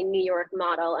trying to bring the New York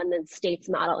model and the States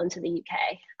model into the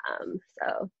UK.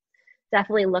 So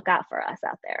definitely look out for us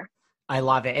out there. I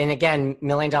love it. And again, $1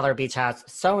 Million Beach House,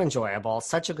 so enjoyable,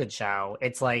 such a good show.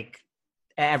 It's like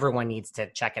everyone needs to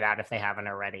check it out if they haven't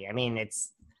already. I mean,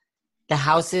 it's the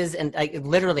houses and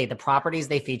literally the properties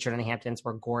they featured in the Hamptons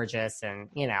were gorgeous. And,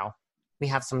 we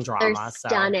have some drama. They're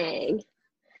stunning.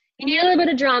 You need a little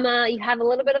bit of drama. You have a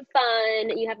little bit of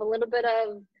fun. You have a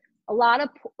lot of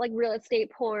like real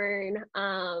estate porn.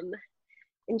 And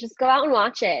just go out and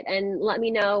watch it and let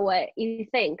me know what you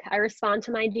think. I respond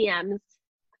to my DMs.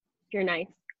 You're nice.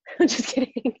 I'm just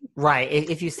kidding. Right.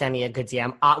 If you send me a good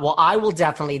DM. I will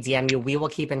definitely DM you. We will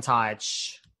keep in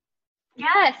touch.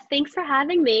 Yes. Thanks for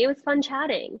having me. It was fun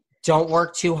chatting. Don't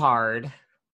work too hard.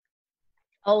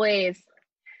 Always.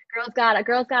 Girls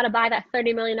gotta buy that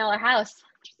 $30 million house.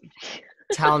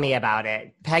 Tell me about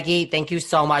it. Peggy, thank you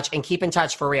so much. And keep in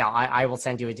touch for real. I will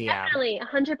send you a DM. Definitely.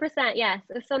 100%. Yes.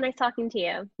 It was so nice talking to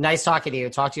you. Nice talking to you.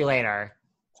 Talk to you later.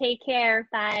 Take care.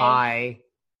 Bye. Bye.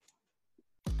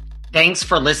 Thanks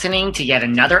for listening to yet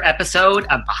another episode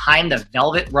of Behind the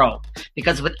Velvet Rope.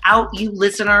 Because without you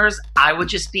listeners, I would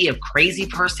just be a crazy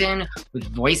person with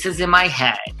voices in my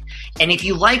head. And if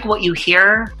you like what you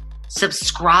hear,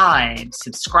 subscribe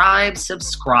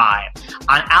on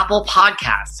Apple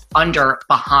Podcasts under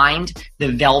Behind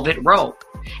the Velvet Rope.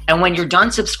 And when you're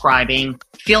done subscribing,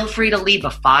 feel free to leave a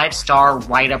 5-star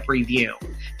write-up review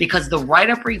because the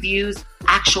write-up reviews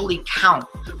actually count.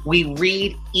 We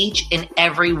read each and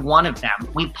every one of them.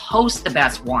 We post the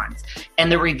best ones,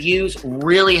 and the reviews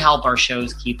really help our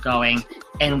shows keep going.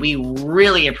 And we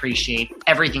really appreciate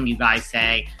everything you guys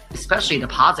say, especially the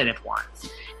positive ones.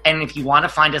 And if you want to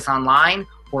find us online,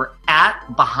 we're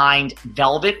at Behind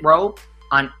Velvet Rope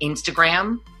on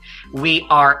Instagram. We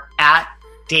are at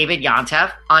David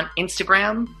Yontef on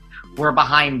Instagram. We're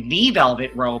Behind the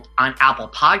Velvet Rope on Apple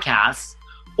Podcasts.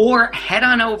 Or head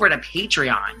on over to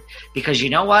Patreon because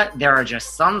you know what? There are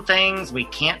just some things we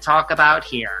can't talk about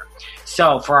here.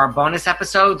 So for our bonus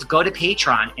episodes, go to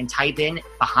Patreon and type in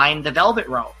Behind the Velvet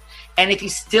Rope. And if you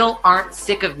still aren't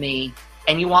sick of me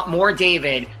and you want more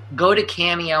David, go to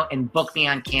Cameo and book me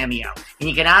on Cameo. And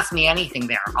you can ask me anything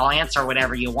there. I'll answer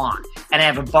whatever you want. And I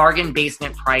have a bargain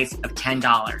basement price of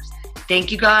 $10.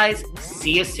 Thank you guys.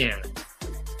 See you soon.